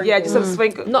yeah. Yeah, just some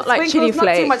sprinkles. Not like chili Not too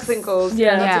much flakes. sprinkles.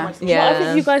 Yeah. not Yeah. too much. Yeah. What I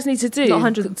think you guys need to do. Not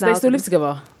hundreds of Do they still live thousands.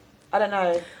 together? I don't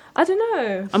know. I don't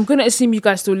know. I'm gonna assume you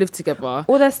guys still live together.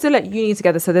 Or they're still at uni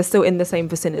together, so they're still in the same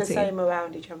The vicinity. same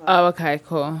around each other. Oh, okay,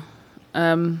 cool.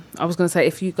 I was gonna say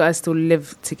if you guys still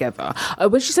live together.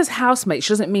 When she says housemate, she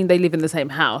doesn't mean they live in the same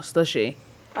house, does she?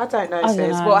 I don't know, I don't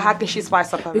sis. know. Well, how can she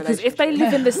spice up her Because if they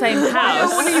live in the same I don't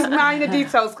house, want these minor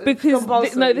details.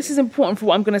 because no, this is important for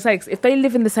what I'm going to say. 'Cause if they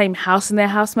live in the same house and they're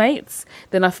housemates,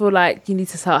 then I feel like you need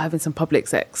to start having some public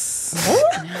sex.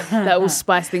 That will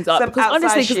spice things up. Some Because outside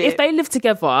honestly, 'cause shit. if they live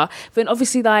together, then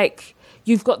obviously like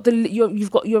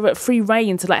you're at free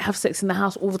reign to like have sex in the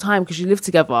house all the time because you live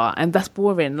together, and that's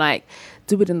boring. Like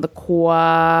do it in the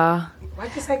car. Why'd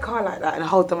you say car like that and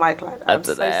hold the mic like that? I I'm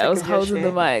don't so know. sick I was of your holding the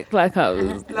shit. mic like I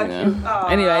was. Like, yeah.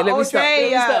 Anyway, let me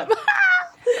stop.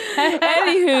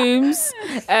 Anywho's,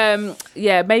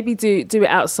 yeah, maybe do it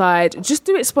outside. Just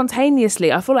do it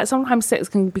spontaneously. I feel like sometimes sex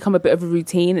can become a bit of a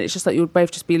routine. It's just like you'll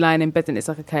both just be lying in bed and it's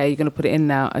like, okay, you're gonna put it in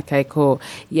now. Okay, cool.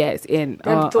 Yeah, it's in.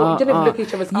 You didn't even look at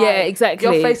each other's eyes. Yeah,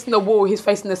 exactly. You're facing the wall. He's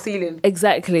facing the ceiling.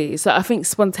 Exactly. So I think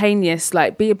spontaneous,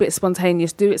 like be a bit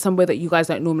spontaneous. Do it somewhere that you guys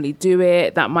don't normally do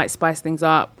it. That might spice things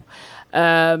up.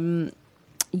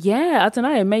 Yeah, I don't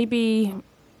know. Maybe.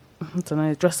 I don't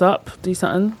know, dress up, do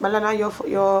something. Melana,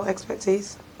 your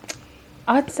expertise.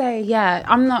 I'd say, yeah,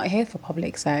 I'm not here for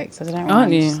public sex. I don't know. why, Aren't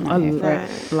I'm you? just not I here for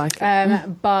it. like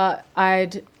it. But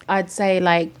I'd say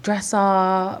like dress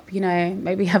up,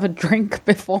 maybe have a drink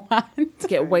beforehand.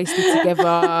 Get wasted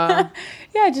together.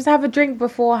 Yeah, just have a drink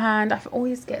beforehand. I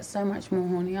always get so much more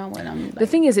hornier when I'm like, The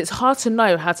thing is, it's hard to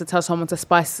know how to tell someone to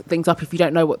spice things up if you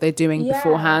don't know what they're doing Yeah.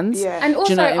 beforehand. Yeah. and Do also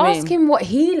you know what I ask mean? him what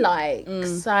he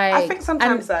likes. Like, I think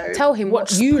sometimes, and though, tell him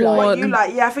what you porn. like. What you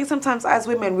like? Yeah, I think sometimes as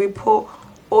women we put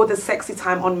all the sexy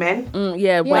time on men.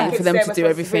 Waiting for them to do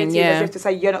everything. As if to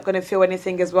say you're not going to feel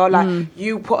anything as well. Like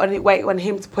you wait on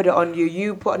him to put it on you.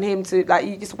 You put on him to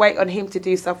you just wait on him to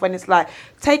do stuff when it's like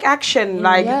take action.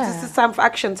 Like this is time for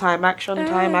action time. Like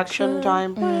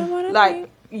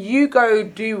you go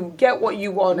get what you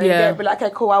want and be like,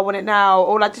 okay, cool, I want it now.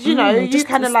 Or like, did you know you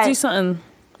kind of like do something.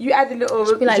 You add a little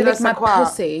be like, lick my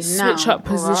pussy now. Switch up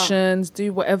positions,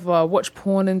 do whatever, watch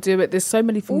porn and do it. There's so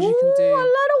many things you can do. I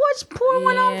love to watch porn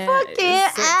when I'm fucking.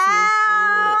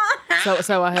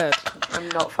 So I heard. I'm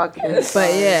not fucking.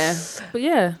 But yeah.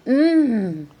 Yeah.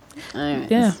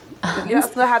 Let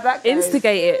us know how that goes.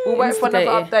 Instigate it. We'll wait for another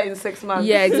update in 6 months.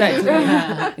 Yeah,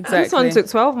 exactly. This one took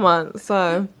 12 months,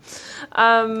 so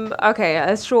okay,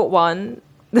 a short one.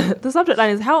 The subject line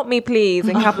is "Help me, please"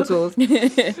 in capitals.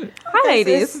 Hi,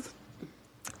 ladies.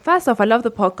 First off, I love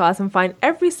the podcast and find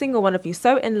every single one of you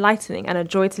so enlightening and a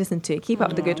joy to listen to. Keep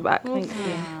up the good work. Thank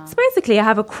you. So basically, I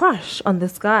have a crush on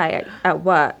this guy at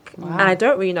work, and I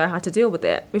don't really know how to deal with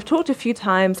it. We've talked a few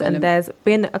times, and there's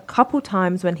been a couple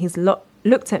times when he's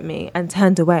looked at me and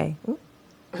turned away.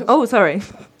 Oh, sorry.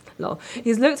 Lol.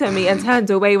 He's looked at me and turned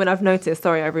away when I've noticed.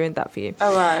 Sorry, I ruined that for you.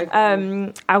 All right.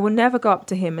 I will never go up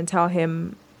to him and tell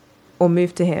him or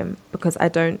move to him because I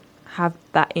don't have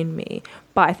that in me.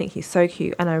 But I think he's so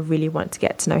cute and I really want to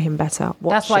get to know him better.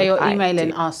 That's why you're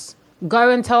emailing us.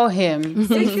 Go and tell him.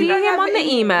 See him on the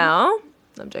email.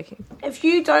 I'm joking. If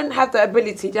you don't have the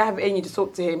ability, you don't have it in you to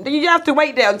talk to him, then you have to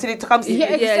wait there until it comes to you.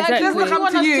 Yeah, exactly. If it doesn't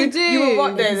come to you, you will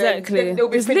want there. Exactly.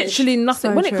 There's literally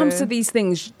nothing. So when it comes true. to these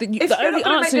things, the only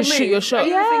answer is shoot your shot.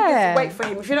 Yeah. Wait for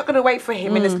him. If you're not going to wait for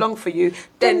him and it's long for you,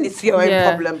 then it's your own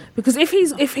problem. Because if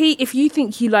you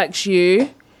think he likes you,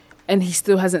 and he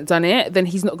still hasn't done it, then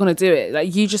he's not going to do it.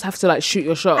 Like, you just have to like shoot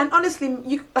your shot. And honestly,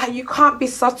 you can't be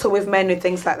subtle with men with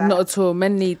things like that. Not at all.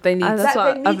 Men need. That's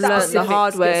what I've learned the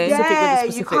hard way. Yeah,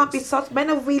 you can't be subtle. Men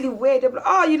are really weird. They're like,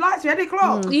 oh, you liked me at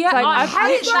 8:00. Yeah, Like, I I've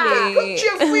hate that. Cooked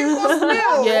you a 3-course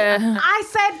meal. Yeah. I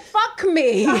said, fuck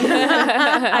me.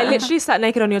 I literally sat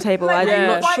naked on your table. I'm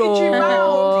not sure.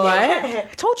 Right?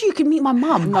 I told you could meet my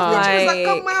mum. I was like,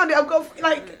 come round it. I've got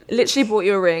like. Literally bought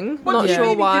you a ring. What Not do you sure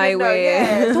mean you why didn't know? we're.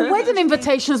 Yeah. The wedding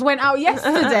invitations went out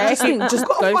yesterday. Just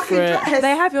Got a go fucking for it. dress.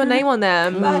 They have your name on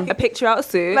them. A picture out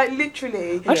suit. Like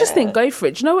literally. I just think go for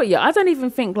it. Do you know what? Yeah, I don't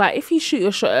even think like if you shoot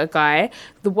your shot at a guy,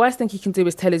 the worst thing he can do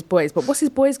is tell his boys. But what's his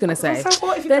boys gonna say? So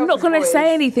what if he They're tells not his gonna boys?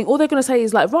 say anything. All they're gonna say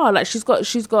is like, "Rah, like she's got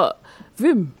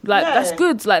vim. Like that's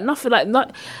good. Like nothing. Like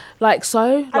not." Like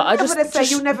so, like I just say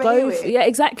you'll never go. hear it. Yeah,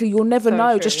 exactly. You'll never So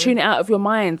know. true. Just tune it out of your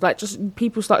mind. Like just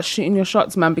people start shooting your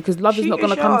shots, man, because love is Shoot not your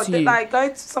gonna come shot. to you. Like go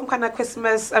to some kind of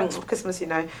Christmas,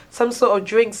 some sort of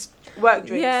drinks, work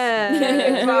drinks.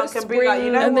 Yeah. Drunk and be like,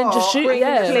 you know and then what? just shoot. It's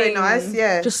Yeah, really nice.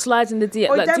 Yeah. just slide in the DM.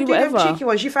 or Like don't do do them whatever. cheeky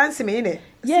ones. You fancy me, innit?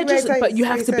 Yeah, but you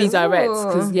have to be direct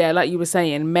because like you were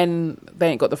saying, men they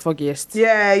ain't got the foggiest.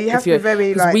 Yeah, you have to be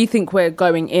very like. we think we're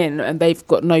going in and they've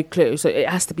got no clue, so it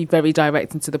has to be very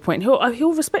direct and to the point.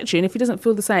 He'll respect you, and if he doesn't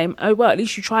feel the same, oh well, at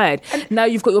least you tried. Now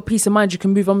you've got your peace of mind, you can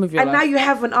move on with your and life. now you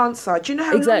have an answer. Do you know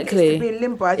how long it is to be in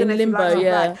limbo? I don't know if you like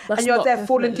that. That's And you're not there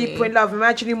falling definitely. deeper in love,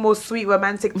 imagining more sweet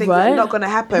romantic things Right. that are not going to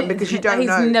happen because you don't He's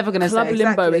know. never going to Club say.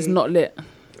 limbo exactly. is not lit.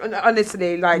 And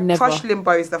honestly, like Never. crush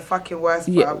limbo is the fucking worst.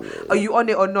 Yeah. Bruv. Are you on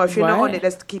it or not? If you're not Right. on it,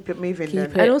 let's keep it moving. Keep then.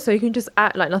 it. And also, you can just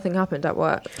act like nothing happened at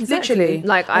work. Literally.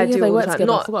 Like Oh, I yeah, do they all work the time.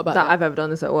 together. I Not forgot about that that. I've ever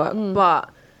done this at work, but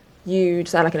you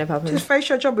just act like it never happened. Just face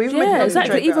your job. Even Yeah,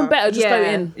 exactly. Even better, just go Yeah.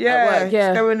 in. Yeah, at work. Yeah,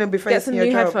 just go in and be Get facing some your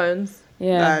new job. headphones.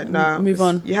 yeah. No, Move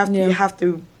on. You have to. Yeah. You have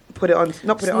to put it on.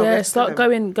 Not put it on. Yeah, rest start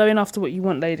them. going after what you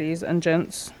want, ladies and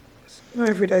gents. No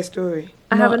everyday story.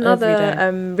 I have Not another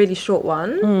every day. really short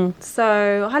one.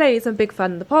 So, hi ladies, I'm a big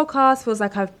fan of the podcast. Feels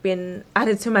like I've been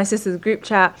added to my sister's group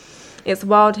chat. It's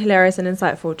wild, hilarious, and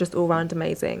insightful, just all round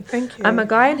amazing. Thank you. I'm a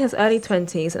guy in his early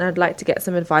 20s and I'd like to get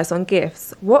some advice on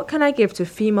gifts. What can I give to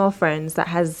female friends that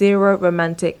has zero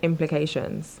romantic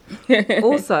implications?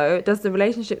 Also, does the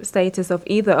relationship status of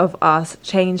either of us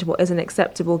change what is an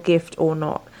acceptable gift or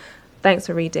not? Thanks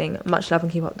for reading. Much love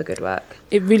and keep up the good work.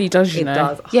 It really does, you It know.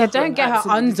 does. Yeah, don't get her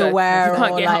Absolutely does. underwear. You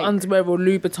can't or get like, her underwear or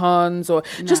Louboutins or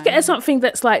just get her something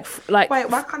that's like. Wait,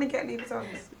 why can't you get Louboutins?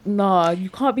 Nah, you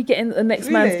can't be getting the next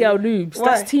man's Really? girl lubes. Why?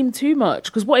 That's team too much.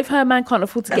 Because what if her man can't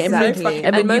afford to get him Exactly. lubes And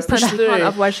and then you most push times you through? can't,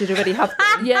 otherwise she'd already have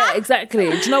them. Yeah, exactly.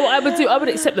 Do you know what I would do? I would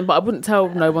accept them, but I wouldn't tell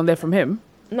no one they're from him.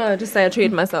 No, just say I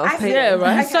treated myself. I Pay Yeah, them.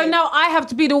 right. So now I have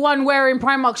to be the one wearing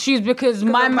Primark shoes because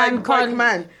my man Broke can't.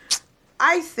 man.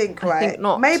 I think, right? think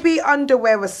not. Maybe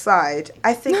underwear aside.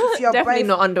 I think if you're Definitely both,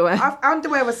 not underwear.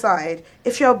 Underwear aside,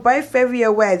 if you're both very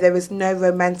aware there is no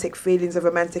romantic feelings or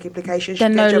romantic implications,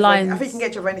 Then you can no get your lines. I think you can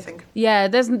get your anything. Yeah,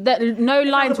 no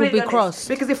lines will be Completely honest. crossed.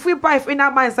 Because if we both in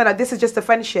our minds say that this is just a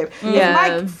friendship,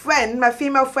 Yeah. if my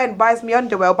female friend buys me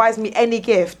underwear or buys me any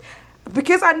gift,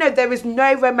 because I know there is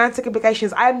no romantic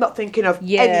implications, I am not thinking of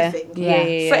anything.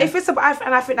 So if it's and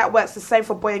I think that works the same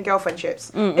for boy and girl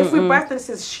friendships. If we both think this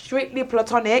is strictly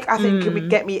platonic, I think you can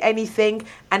get me anything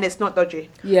and it's not dodgy.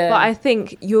 Yeah. But I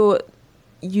think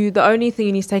the only thing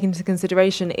you need to take into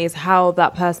consideration is how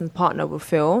that person's partner will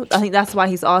feel. I think that's why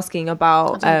he's asking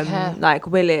about I don't care. like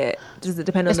does it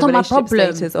depend on It's the not my relationship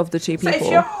problem. status of the two So people?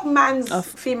 if your man's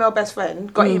female best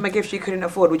friend got him a gift you couldn't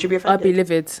afford, would you be offended? I'd be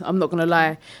livid. I'm not gonna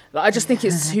lie. Like, I just think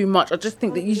it's too much. I just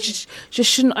think that you just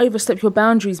shouldn't overstep your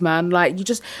boundaries, man. Like you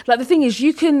just like the thing is,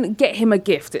 you can get him a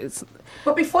gift.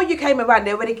 But before you came around,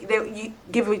 you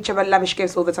give each other lavish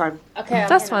gifts all the time. Okay,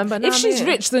 That's fine, but If she's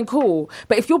rich, then cool.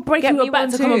 But if you're breaking Get me your back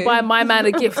one to come and too. buy my man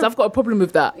a gift, I've got a problem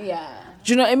with that. Yeah.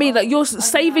 Do you know what I mean? Like you're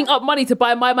saving up money to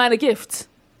buy my man a gift.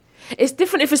 It's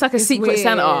different if it's like a secret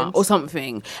Santa weird. or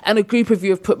something, and a group of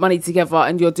you have put money together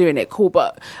and you're doing it. Cool,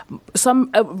 but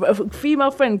a female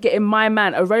friend getting my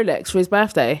man a Rolex for his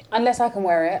birthday. Unless I can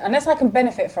wear it, unless I can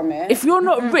benefit from it. If you're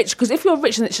not rich, because if you're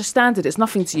rich and it's just standard, it's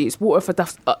nothing to you. It's water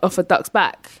off a duck's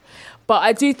back. But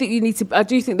I do think you need to. I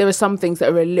do think there are some things that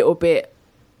are a little bit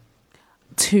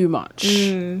too much.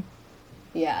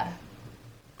 Yeah.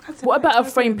 What about a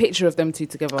framed picture of them two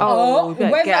together? Oh, you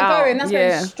better where's get that out. going? That's Yeah,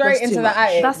 going straight that's into too the much.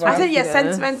 attic. That's bro. I said, Yeah.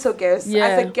 sentimental gifts. Yeah.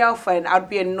 As a girlfriend, I'd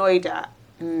be annoyed at.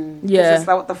 Yeah. It's just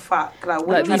like, what the fuck? Like, what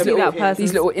Like are you trying these to do little- with him?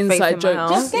 these little Face in inside my jokes. house.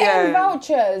 Just get him Yeah.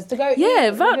 vouchers to go. Yeah, eat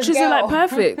with vouchers his are like girl.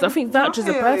 perfect. I think vouchers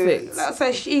are perfect. Like,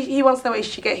 so he wants to know what he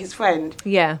should get his friend.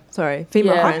 Yeah, sorry,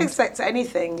 female Yeah. I can friend. expect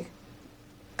anything.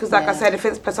 Because like I Yeah. said, if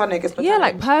it's platonic, it's platonic. Yeah,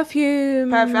 like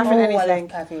perfume, Perfume, I think Oh, I anything. love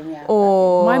perfume, yeah.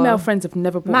 or My male friends have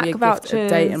never bought Mac me a gift vouchers. a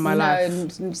day in my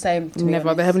life. No, same. To be Never. They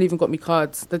honest. haven't even got me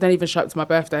cards. They don't even show up to my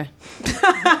birthday.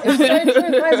 It's so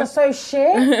true. Guys are so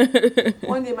shit.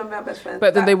 One day, my best friend.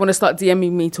 But then they want to start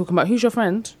DMing me talking about who's your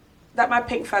friend. That my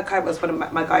pink fur coat was one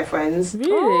of my guy friends.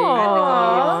 Really?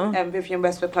 Aw. And Vivian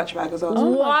Westwood clutch bag as well.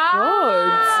 Oh my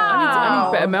god! I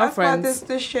need better male That's why friends.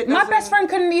 this shit My doesn't- best friend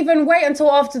couldn't even wait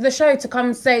until after the show to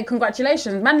come say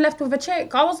congratulations. Man left with a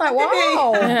chick. I was like,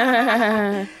 wow.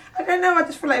 I don't know. I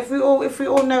just feel like if we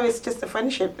all know it's just a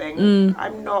friendship thing,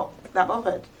 I'm not that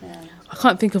bothered. I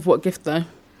can't think of what gift though.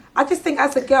 I just think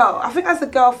as a girl, as a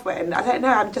girlfriend, I don't know.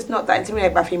 I'm just not that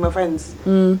intimidated by female friends.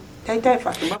 They don't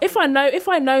fucking bother. If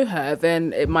I know her,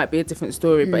 then it might be a different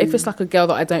story. But if it's like a girl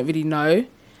that I don't really know,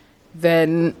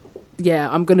 then yeah,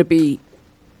 I'm gonna feel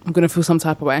some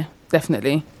type of way.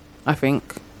 Definitely, I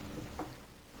think.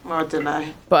 I don't know.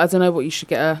 But I don't know what you should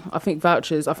get her. I think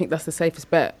vouchers. I think that's the safest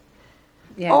bet.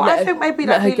 Yeah. Oh, Let I her- think maybe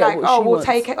let her like, get like what oh, she we'll wants.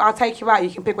 I'll take you out. You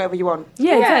can pick whatever you want.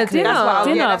 Yeah, exactly. That's what I'll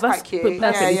dinner. that's That's quite cute.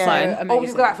 perfectly yeah, fine. yeah. Or we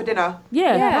just go out for dinner.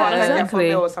 Yeah, Yeah, Or like get for a exactly.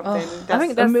 meal or something. I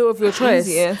think A that's meal of your choice,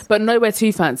 easiest. but nowhere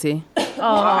too fancy.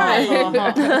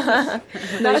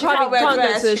 No, you can't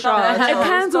go to the shop. A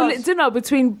candlelit dinner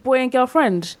between boy and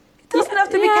girlfriend. It doesn't have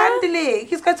to be candlelit.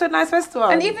 Just go to a nice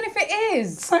restaurant. And even if it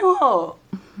is, so what?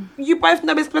 You both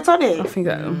know it's I platonic. think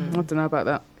that I don't know about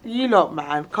that. You lot,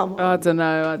 man, come on. I don't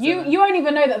know. you won't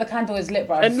even know that the candle is lit,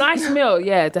 bro. A nice meal,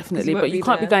 yeah, definitely. You won't But you be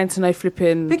can't be there. going to no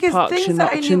flipping Because Park things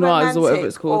are only Chinoise or whatever romantic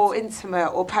it's called. or intimate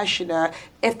or passionate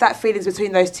if that feeling's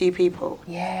between those two people.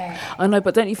 Yeah. I know,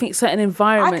 but don't you think certain I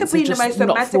environments could be are in the just most not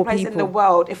romantic for place people? in the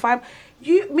world. If I'm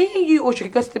me and you, Audrey,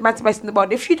 could go to the romantic place in the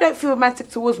world. If you don't feel romantic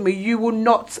towards me, you will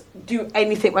not do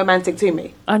anything romantic to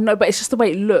me. I know, but it's just the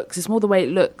way it looks. It's more the way it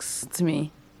looks to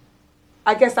me.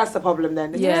 I guess that's the problem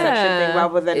then. It's a Yeah. perception thing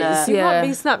rather than It's- a... You Yeah. can't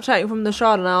be Snapchatting from the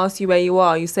shard and I ask you where you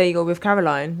are. You say you're with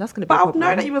Caroline. That's going to be But a I'll problem.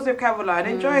 know that you was with Caroline.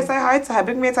 Enjoy, say hi to her,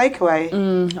 bring me a takeaway.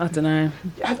 I don't know.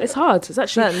 It's hard. It's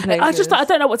actually. Certain I just places. I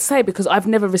don't know what to say because I've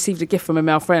never received a gift from a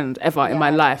male friend ever in my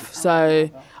life. So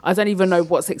I don't even know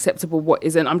what's acceptable, what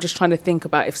isn't. I'm just trying to think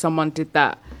about if someone did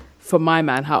that for my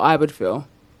man, how I would feel.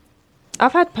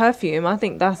 I've had perfume. I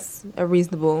think that's a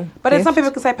reasonable. But then some gift.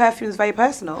 people can say perfume is very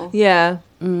personal. Yeah.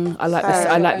 I like this.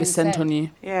 I like this scent on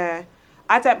you. Yeah.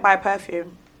 I don't buy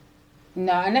perfume.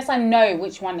 No, unless I know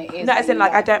which one it is. No, as in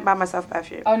like I don't buy myself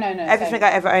perfume. Oh, no, no. Everything same.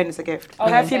 I ever own is a gift. Oh,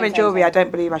 yeah, Perfume same, and same, jewellery, same. I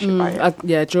don't believe I should buy it.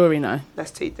 Yeah, jewelry, no. That's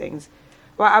two things.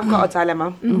 Well, I've got a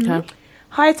dilemma. Okay.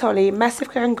 Hi, Tolly. Massive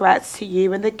congrats to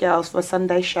you and the girls for a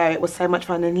Sunday show. It was so much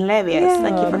fun and hilarious.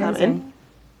 Thank you for coming.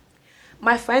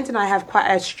 My friend and I have quite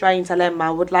a strange dilemma. I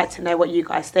would like to know what you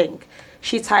guys think.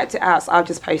 She typed it out, so I'll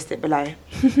just post it below.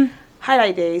 Hi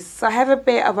ladies, so I have a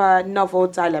bit of a novel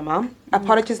dilemma.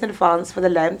 Apologies in advance for the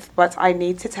length, but I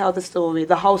need to tell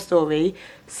the whole story,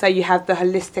 so you have the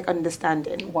holistic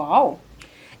understanding. Wow.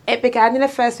 It began in the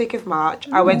first week of March.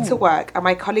 I went to work and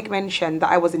my colleague mentioned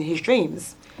that I was in his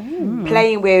dreams,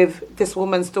 playing with this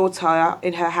woman's daughter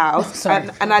in her house,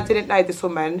 and I didn't know this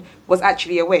woman was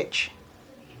actually a witch.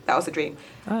 That was a dream.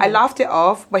 I laughed it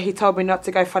off, but he told me not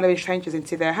to go following strangers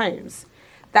into their homes.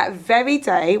 That very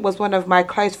day was one of my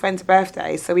close friend's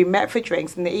birthdays, so we met for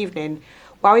drinks in the evening.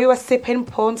 While we were sipping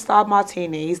porn-style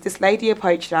martinis, this lady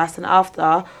approached us, and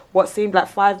after what seemed like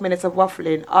 5 minutes of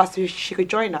waffling, asked if she could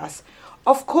join us.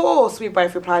 Of course, we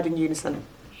both replied in unison.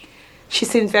 She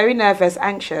seemed very nervous,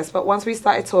 anxious, but once we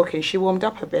started talking, she warmed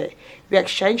up a bit. We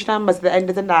exchanged numbers at the end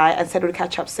of the night and said we'd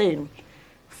catch up soon.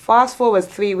 Fast forward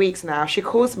 3 weeks now, she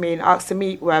calls me and asks to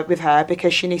meet with her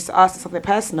because she needs to ask me something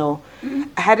personal.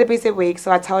 I had a busy week,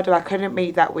 so I told her I couldn't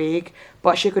meet that week,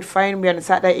 but she could phone me on a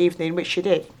Saturday evening, which she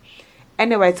did.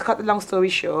 Anyway, to cut the long story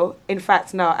short, in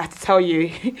fact, no, I have to tell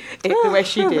you it the way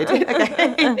she did.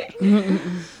 Okay.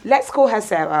 Let's call her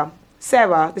Sarah.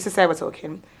 Sarah, this is Sarah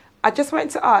talking. I just wanted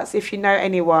to ask if you know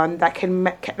anyone that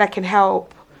can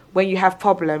help when you have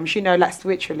problems, like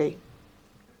spiritually.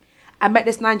 I met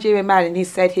this Nigerian man and he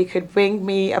said he could bring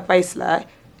me a bracelet.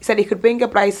 He said he could bring a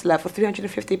bracelet for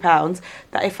 £350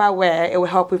 that if I wear, it will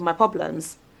help with my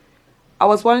problems. I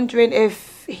was wondering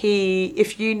if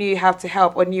you knew how to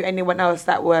help or knew anyone else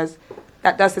that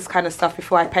does this kind of stuff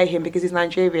before I pay him because he's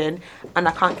Nigerian and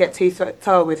I can't get too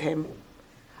thorough with him.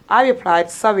 I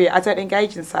replied, sorry, I don't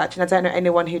engage in such and I don't know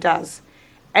anyone who does.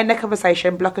 End the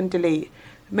conversation, block and delete.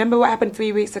 Remember what happened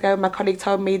 3 weeks ago when my colleague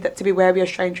told me that to be wary of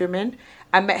strange women?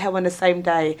 I met her on the same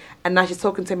day and now she's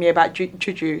talking to me about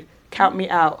juju. Count me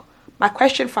out. My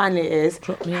question finally is,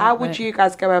 how would you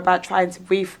guys go about trying to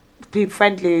be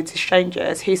friendly to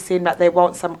strangers who seem like they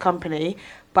want some company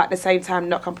but at the same time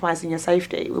not compromising your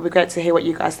safety? It would be great to hear what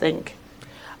you guys think.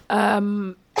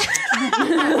 All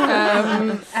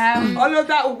of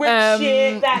that witch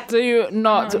shit. Do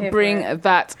not bring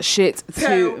that shit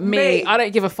to me. I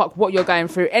don't give a fuck what you're going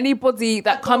through. Anybody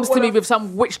that comes to me with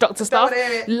some witch doctor stuff,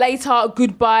 later,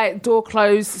 goodbye, door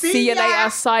closed, see you later,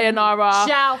 sayonara,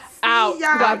 Ciao. out,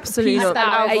 Absolutely not.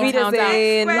 out, £8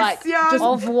 out. Like, just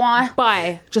Au revoir.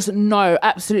 bye. Just no,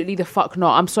 absolutely the fuck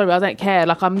not. I'm sorry, I don't care.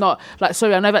 Like, I'm not, like,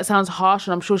 sorry, I know that sounds harsh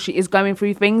and I'm sure she is going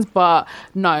through things, but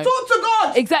no. Talk to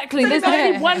God! Exactly. There's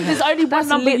only one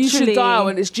number you should dial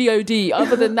and it's GOD.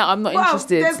 Other than that, I'm not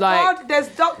interested. There's God, there's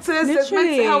doctors, there's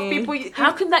mental health people.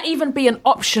 How can that even be an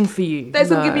option for you? There's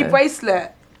gonna give me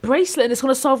bracelet. And it's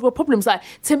going to solve your problems. Like,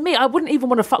 to me, I wouldn't even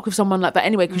want to fuck with someone like that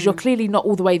anyway, because you're clearly not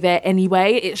all the way there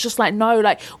anyway. It's just like, no,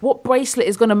 like, what bracelet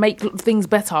is going to make things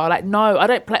better? Like, no, I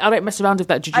don't mess around with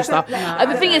that juju stuff. And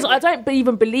the thing is, I don't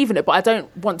even believe in it, but I don't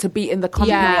want to be in the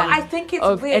company I think it's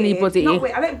of weird. anybody. Not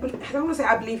weird. I don't want to say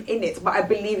I believe in it, but I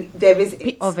believe there is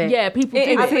it. Of it. Yeah, people do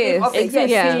It it.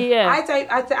 Yeah. I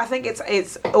think it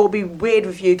will be weird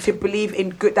with you to believe in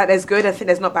good, that there's good and think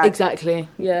there's not bad. Exactly.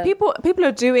 Yeah. People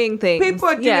are doing things. People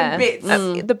are doing bits.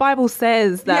 The Bible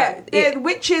says that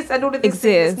witches and all of these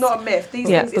things. It's not a myth. These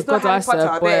things, it's not Harry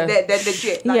Potter. They're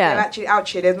legit. Like, they're actually out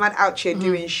here. There's man out here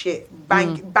doing shit,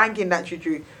 banging that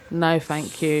juju. No,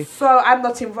 thank you. So I'm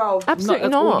not involved. Absolutely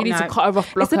not. You need to cut her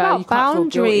off, block It's about you can't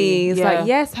boundaries. feel guilty. Like,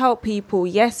 yes, help people.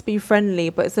 Yes, be friendly.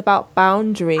 But it's about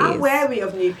boundaries. I'm wary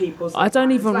of new people. I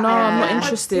don't even know. I'm not I want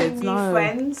interested. new No.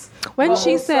 friends. When But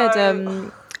she also, said,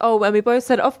 and we both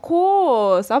said, of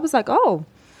course. I was like, oh.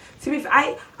 To be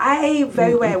fair, I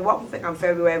very aware. One thing I'm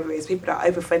very aware of is people that are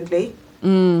over friendly.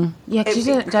 Yeah, because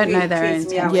you don't know their creeps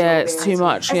me out intentions. Yeah, a little it's bit. too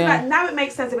much. It's Yeah. like, now it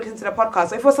makes sense to listen to the podcast.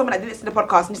 So if you're someone that didn't listen to the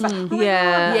podcast and just like, oh my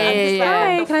Yeah. God, I'm just like,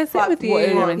 Hi, what can I the sit fuck? with you? What are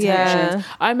your Yeah. intentions?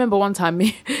 I remember one time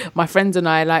my friend and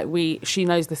I, she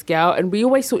knows this girl, and we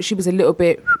always thought she was a little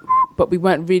bit, but we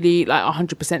weren't really like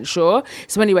 100% sure.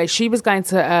 So anyway, she was going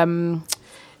to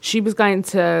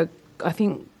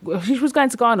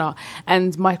Ghana,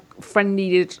 and my friend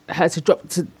needed her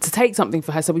to take something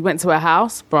for her, so we went to her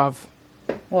house, bruv.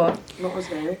 What? What was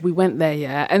there? We went there,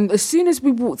 yeah, and as soon as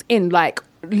we walked in, like,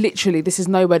 literally, this is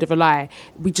no word of a lie,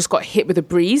 we just got hit with a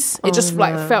breeze. It just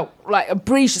felt like a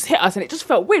breeze just hit us, and it just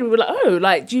felt weird. We were like, oh,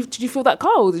 like, did you feel that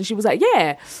cold? And she was like,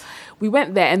 yeah. We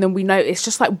went there, and then we noticed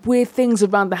just like weird things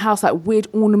around the house, like weird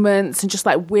ornaments and just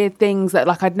like weird things that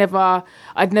like I'd never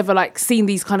like seen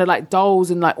these kind of like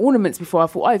dolls and like ornaments before. I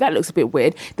thought, oh, that looks a bit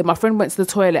weird. Then my friend went to the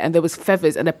toilet, and there was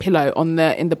feathers and a pillow on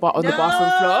the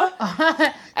bathroom floor.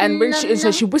 And when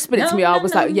she whispered it to me, I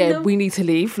was like, yeah, we need to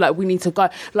leave. Like, we need to go.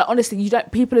 Like, honestly,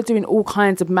 people are doing all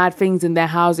kinds of mad things in their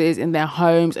houses, in their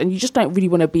homes, and you just don't really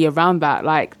want to be around that.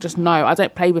 Like, just no, I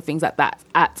don't play with things like that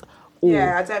at all.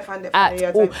 Yeah, I don't find it At funny. I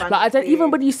all. don't find Like, it I don't even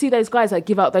cute. when you see those guys that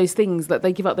give out those things, that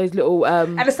they give out those little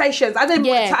And the stations. I don't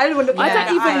yeah, even look I at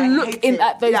don't it. even look hate in it.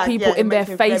 at those Yeah, people yeah, in it their makes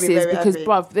me very, faces very because, ugly.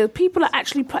 bruv, the people are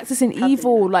actually practicing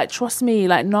evil. Like, trust me.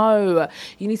 Like, no,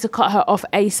 you need to cut her off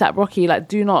ASAP, Rocky. Like,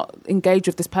 do not engage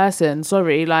with this person.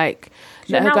 Sorry, like,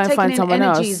 let her now go and taking find in someone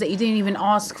energies else. that you didn't even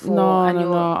ask for. No, and no,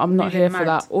 you're no. I'm not moving here for mad.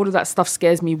 that. All of that stuff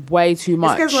scares me way too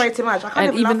much. scares me way too much. I can't And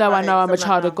even even laugh though I about know it, I'm a 'cause I'm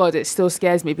child like, of God, it still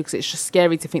scares me because it's just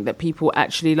scary to think that people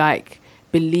actually like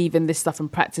believe in this stuff and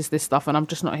practice this stuff, and I'm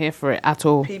just not here for it at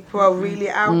all. People are really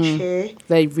out here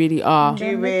They really are.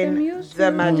 doing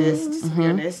the maddest, to be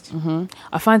honest.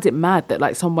 I find it mad that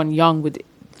like someone young would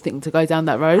think to go down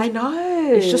that road. I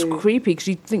know. It's just creepy because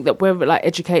you think that we're like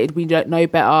educated, we don't know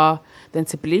better than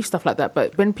to believe stuff like that.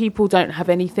 But when people don't have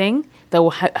anything, they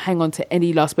will hang on to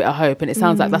any last bit of hope, and it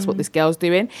sounds like that's what this girl's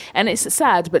doing. And it's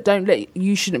sad, but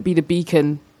you shouldn't be the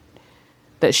beacon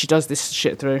that she does this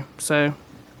shit through. So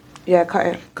Yeah,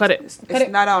 cut it. It's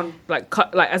not on. like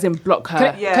cut, like as in block her.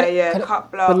 Cut it. Yeah,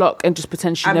 cut block. Block and just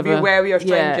pretend she And never. be wary of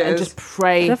Yeah, and strangers. just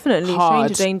pray Definitely,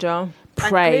 hard. stranger danger.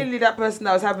 Pray. And clearly that person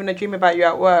that was having a dream about you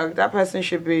at work, that person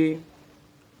should be...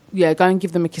 Yeah, go and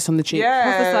give them a kiss on the cheek. Yeah.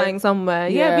 Prophesying somewhere.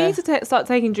 Yeah, we Yeah. need to start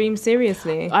taking dreams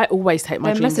seriously. I always take my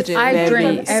Their dreams messages. I very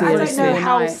dream every I don't know seriously.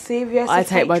 how night. serious I I take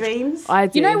take my dreams. I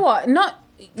do. You know what?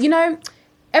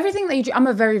 Everything that you do, I'm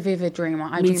a very vivid dreamer.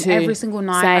 I Me dream too. every single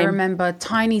night. I Same. remember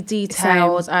tiny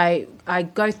details. I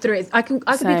go through it. I could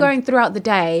be Same. going throughout the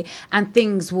day and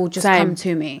things will just Same. come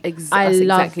to me. That's I love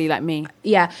exactly like me.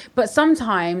 Yeah, but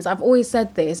sometimes I've always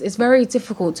said this, it's very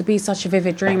difficult to be such a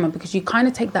vivid dreamer because you kind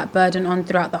of take that burden on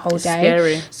throughout the whole day.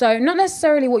 Scary. So not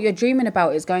necessarily what you're dreaming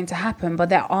about is going to happen, but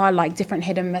there are like different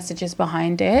hidden messages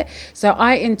behind it. So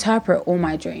I interpret all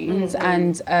my dreams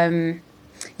and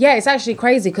yeah, it's actually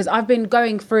crazy because I've been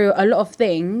going through a lot of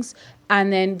things,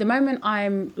 and then the moment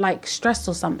I'm like stressed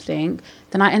or something,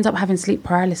 then I end up having sleep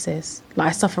paralysis. Like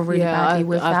I suffer really badly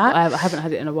with that. I haven't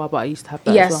had it in a while, but I used to have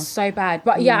that Yes, as well. so bad.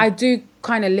 But yeah, I do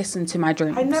kind of listen to my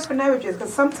dreams. I never know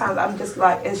because sometimes I'm just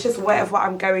like, it's just whatever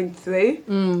I'm going through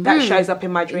that shows up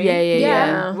in my dream.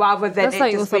 Yeah. Rather than That's it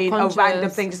like just your being a subconscious. random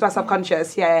thing, just my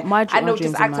subconscious, My and it'll dreams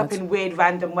just are act up mad. in weird,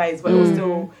 random ways, but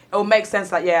it'll make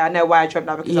sense, like, yeah, I know why I dreamt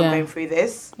that because I'm Yeah. going through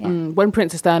this. When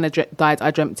Princess Diana died,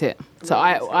 I dreamt it. So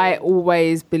I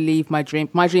always believe my dream.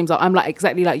 My dreams I'm like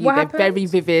exactly like you. What They're happened? very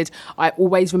vivid. I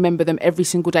always remember them every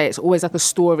single day. It's always like a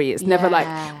story. It's never like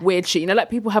Yeah. weird shit. You know, like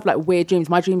people have like weird dreams.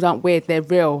 My dreams aren't weird. They're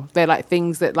real. They're like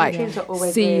things that like Dreams are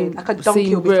always seem weird. Like a donkey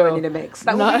seem will be real. thrown in the mix.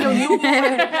 Like, No. you walk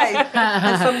in the place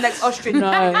and some next ostrich.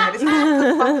 No. What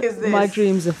the fuck is this? My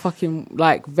dreams are fucking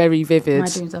like very vivid. My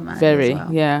dreams are mad very as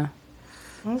well. yeah.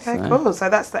 Okay, cool. So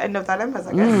that's the end of Dilemmas,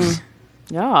 I guess.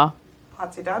 Yeah.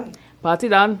 Party done. Party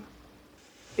done.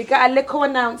 We got a little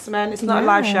announcement. It's not a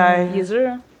live show. Yes,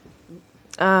 sir.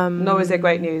 Nor is it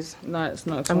great news. No, it's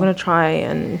not. I'm going to try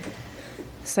and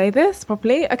say this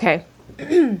properly. Okay.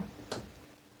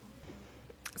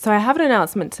 So I have an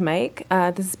announcement to make.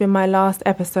 This has been my last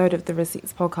episode of the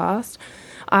Receipts podcast.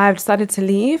 I've decided to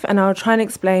leave, and I'll try and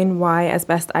explain why as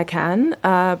best I can.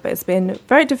 But it's been a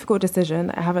very difficult decision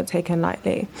that I haven't taken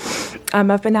lightly.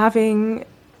 I've been having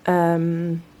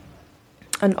an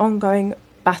ongoing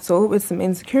battle with some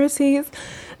insecurities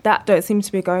that don't seem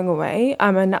to be going away.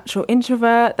 I'm a natural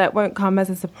introvert. That won't come as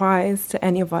a surprise to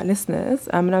any of our listeners.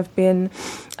 And I've been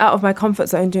out of my comfort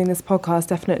zone doing this podcast,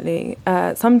 definitely.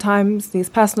 Sometimes these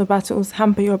personal battles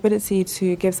hamper your ability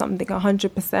to give something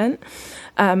 100%.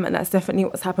 And that's definitely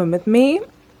what's happened with me.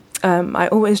 I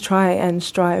always try and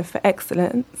strive for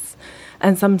excellence.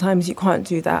 And sometimes you can't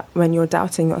do that when you're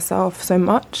doubting yourself so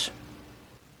much.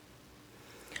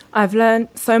 I've learned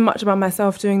so much about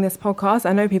myself doing this podcast.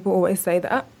 I know people always say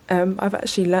that. I've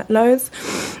actually learnt loads,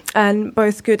 and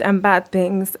both good and bad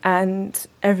things, and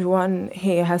everyone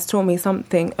here has taught me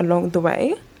something along the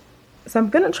way. So I'm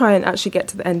going to try and actually get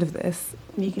to the end of this.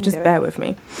 You can Just do it. bear with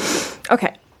me.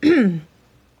 Okay.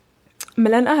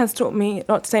 Milena has taught me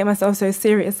not to take myself so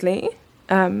seriously.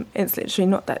 It's literally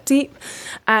not that deep.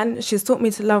 And she's taught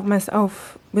me to love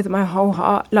myself with my whole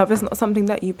heart. Love is not something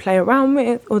that you play around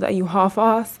with or that you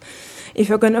half-ass. If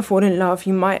you're going to fall in love,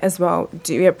 you might as well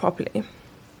do it properly.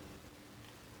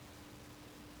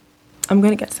 I'm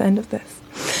going to get to the end of this.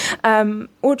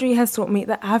 Audrey has taught me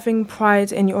that having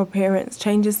pride in your appearance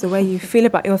changes the way you feel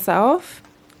about yourself.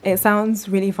 It sounds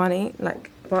really funny,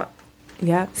 but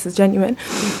yeah, this is genuine.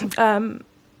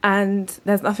 And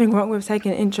there's nothing wrong with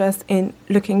taking interest in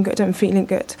looking good and feeling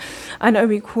good. I know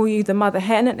we call you the mother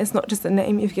hen, and it's not just a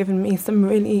name. You've given me some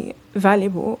really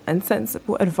valuable and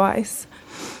sensible advice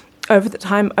over the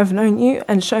time I've known you,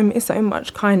 and shown me so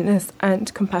much kindness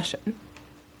and compassion.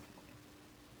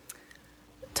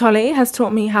 Tolly has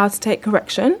taught me how to take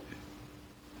correction.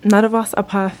 None of us are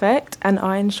perfect, and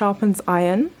iron sharpens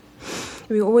iron.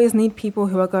 We always need people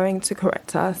who are going to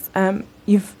correct us.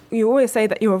 You always say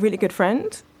that you're a really good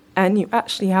friend, and you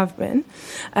actually have been.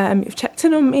 You've checked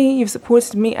in on me, you've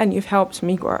supported me, and you've helped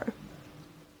me grow.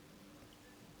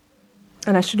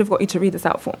 And I should have got you to read this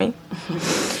out for me.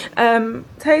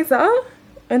 Taser,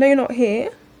 I know you're not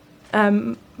here,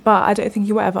 but I don't think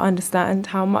you will ever understand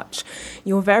how much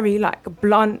your very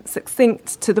blunt,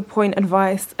 succinct, to the point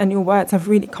advice and your words have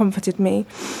really comforted me.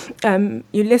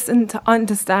 You listen to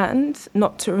understand,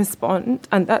 not to respond,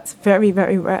 and that's very,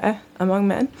 very rare among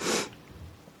men.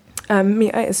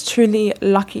 Mia is truly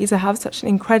lucky to have such an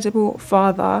incredible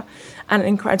father and an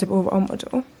incredible role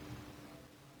model.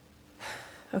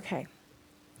 Okay.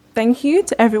 Thank you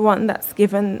to everyone that's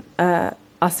given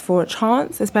us for a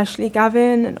chance, especially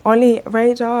Gavin and Ollie,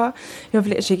 Radar, who have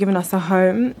literally given us a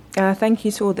home. Thank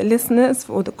you to all the listeners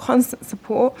for all the constant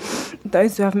support,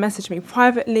 those who have messaged me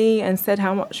privately and said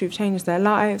how much we've changed their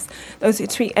lives, those who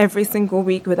tweet every single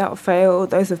week without fail,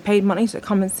 those who have paid money to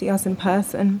come and see us in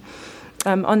person.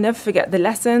 I'll never forget the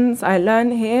lessons I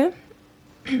learned here.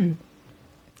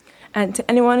 And to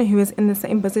anyone who is in the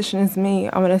same position as me,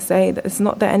 I want to say that it's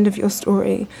not the end of your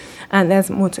story and there's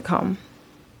more to come.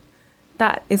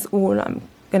 That is all I'm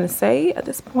going to say at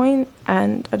this point,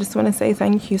 and I just want to say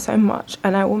thank you so much,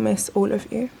 and I will miss all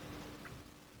of you.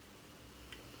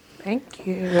 Thank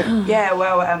you. Yeah,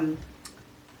 well,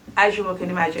 as you all can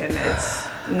imagine, it's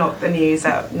not the news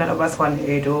that none of us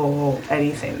wanted or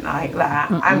anything like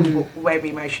that. I'm very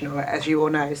emotional, as you all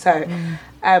know. So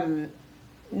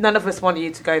none of us wanted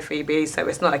you to go, Phoebe, so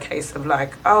it's not a case of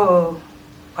oh,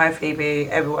 bye, Phoebe.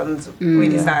 Everyone's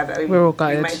really sad that we're all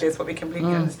gutted. We made this, but we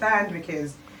completely understand,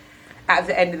 because at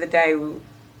the end of the day,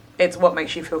 it's what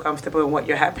makes you feel comfortable and what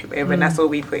you're happy with, and that's all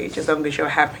we preach. As long as you're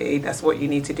happy, that's what you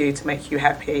need to do to make you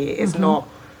happy. It's not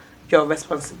your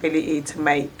responsibility to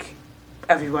make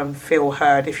everyone feel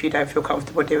heard if you don't feel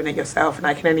comfortable doing it yourself. And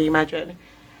I can only imagine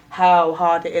how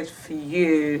hard it is for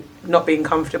you not being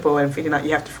comfortable and feeling like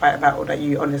you have to fight a battle that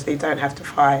you honestly don't have to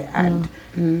fight. And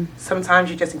sometimes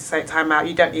you just need to take time out.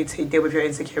 You don't need to deal with your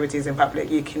insecurities in public.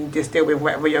 You can just deal with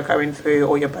whatever you're going through,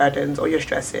 or your burdens or your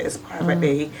stresses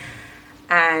privately.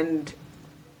 And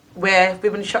we've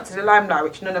been shot to the limelight,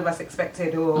 which none of us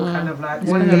expected or kind of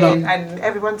wanted, and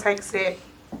everyone takes it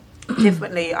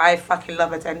differently. I fucking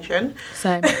love attention.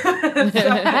 Same.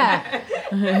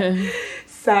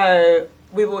 So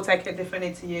we've all taken it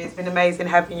differently to you. It's been amazing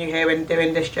having you here and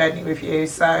doing this journey with you.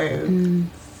 So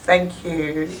thank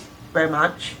you very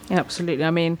much. Absolutely.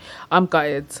 I mean, I'm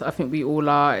gutted. I think we all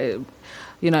are. It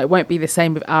won't be the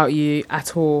same without you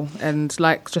at all. And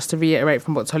just to reiterate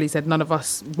from what Tolly said, none of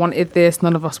us wanted this.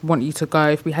 None of us want you to go.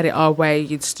 If we had it our way,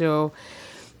 you'd still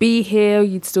be here.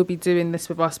 You'd still be doing this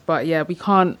with us. But yeah, we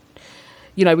can't.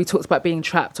 We talked about being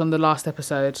trapped on the last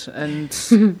episode, and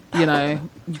you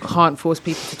can't force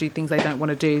people to do things they don't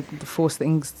want to do. Force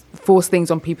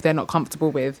things on people they're not comfortable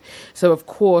with. So of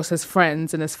course, as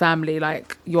friends and as family,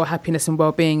 your happiness and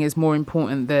well-being is more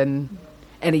important than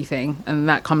anything, and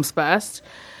that comes first.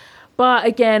 But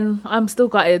again, I'm still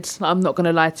gutted. I'm not going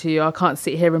to lie to you. I can't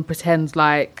sit here and pretend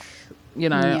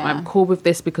I'm cool with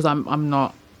this, because I'm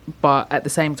not. But at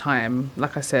the same time,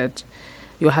 like I said,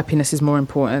 your happiness is more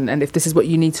important, and if this is what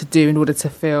you need to do in order to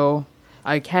feel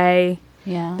okay,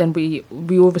 then we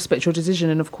all respect your decision,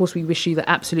 and of course we wish you the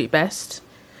absolute best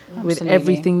with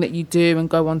everything that you do and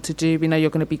go on to do. We know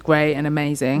you're going to be great and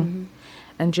amazing,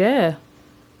 and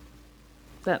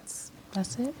that's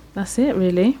it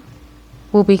really.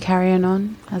 We'll be carrying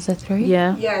on as a three.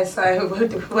 Yeah, so we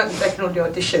won't be taking all the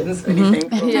auditions or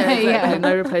anything.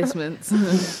 No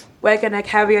replacements. We're going to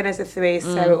carry on as a three,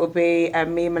 so it will be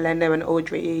me, Melinda and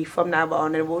Audrey from now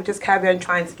on, and we'll just carry on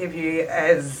trying to give you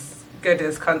as good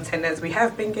as content as we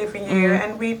have been giving you.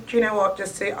 And we, do you know what,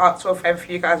 just to ask for a friend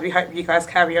for you guys, we hope you guys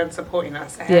carry on supporting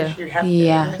us as you have been.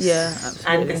 Yeah, absolutely.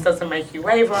 And this doesn't make you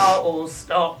waver or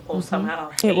stop or somehow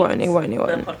hate it won't. the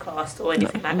podcast or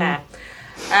anything like that.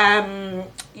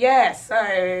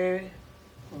 So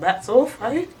that's all,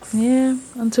 folks. Yeah,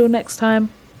 until next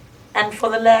time. And for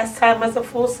the last time as a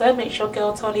foursome, it's your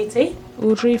girl Tolly T.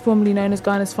 Audrey, formerly known as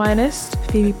Ghana's Finest.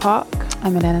 Phoebe Park.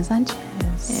 I'm Elena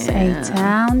Sanchez.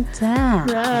 A-Town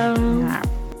down.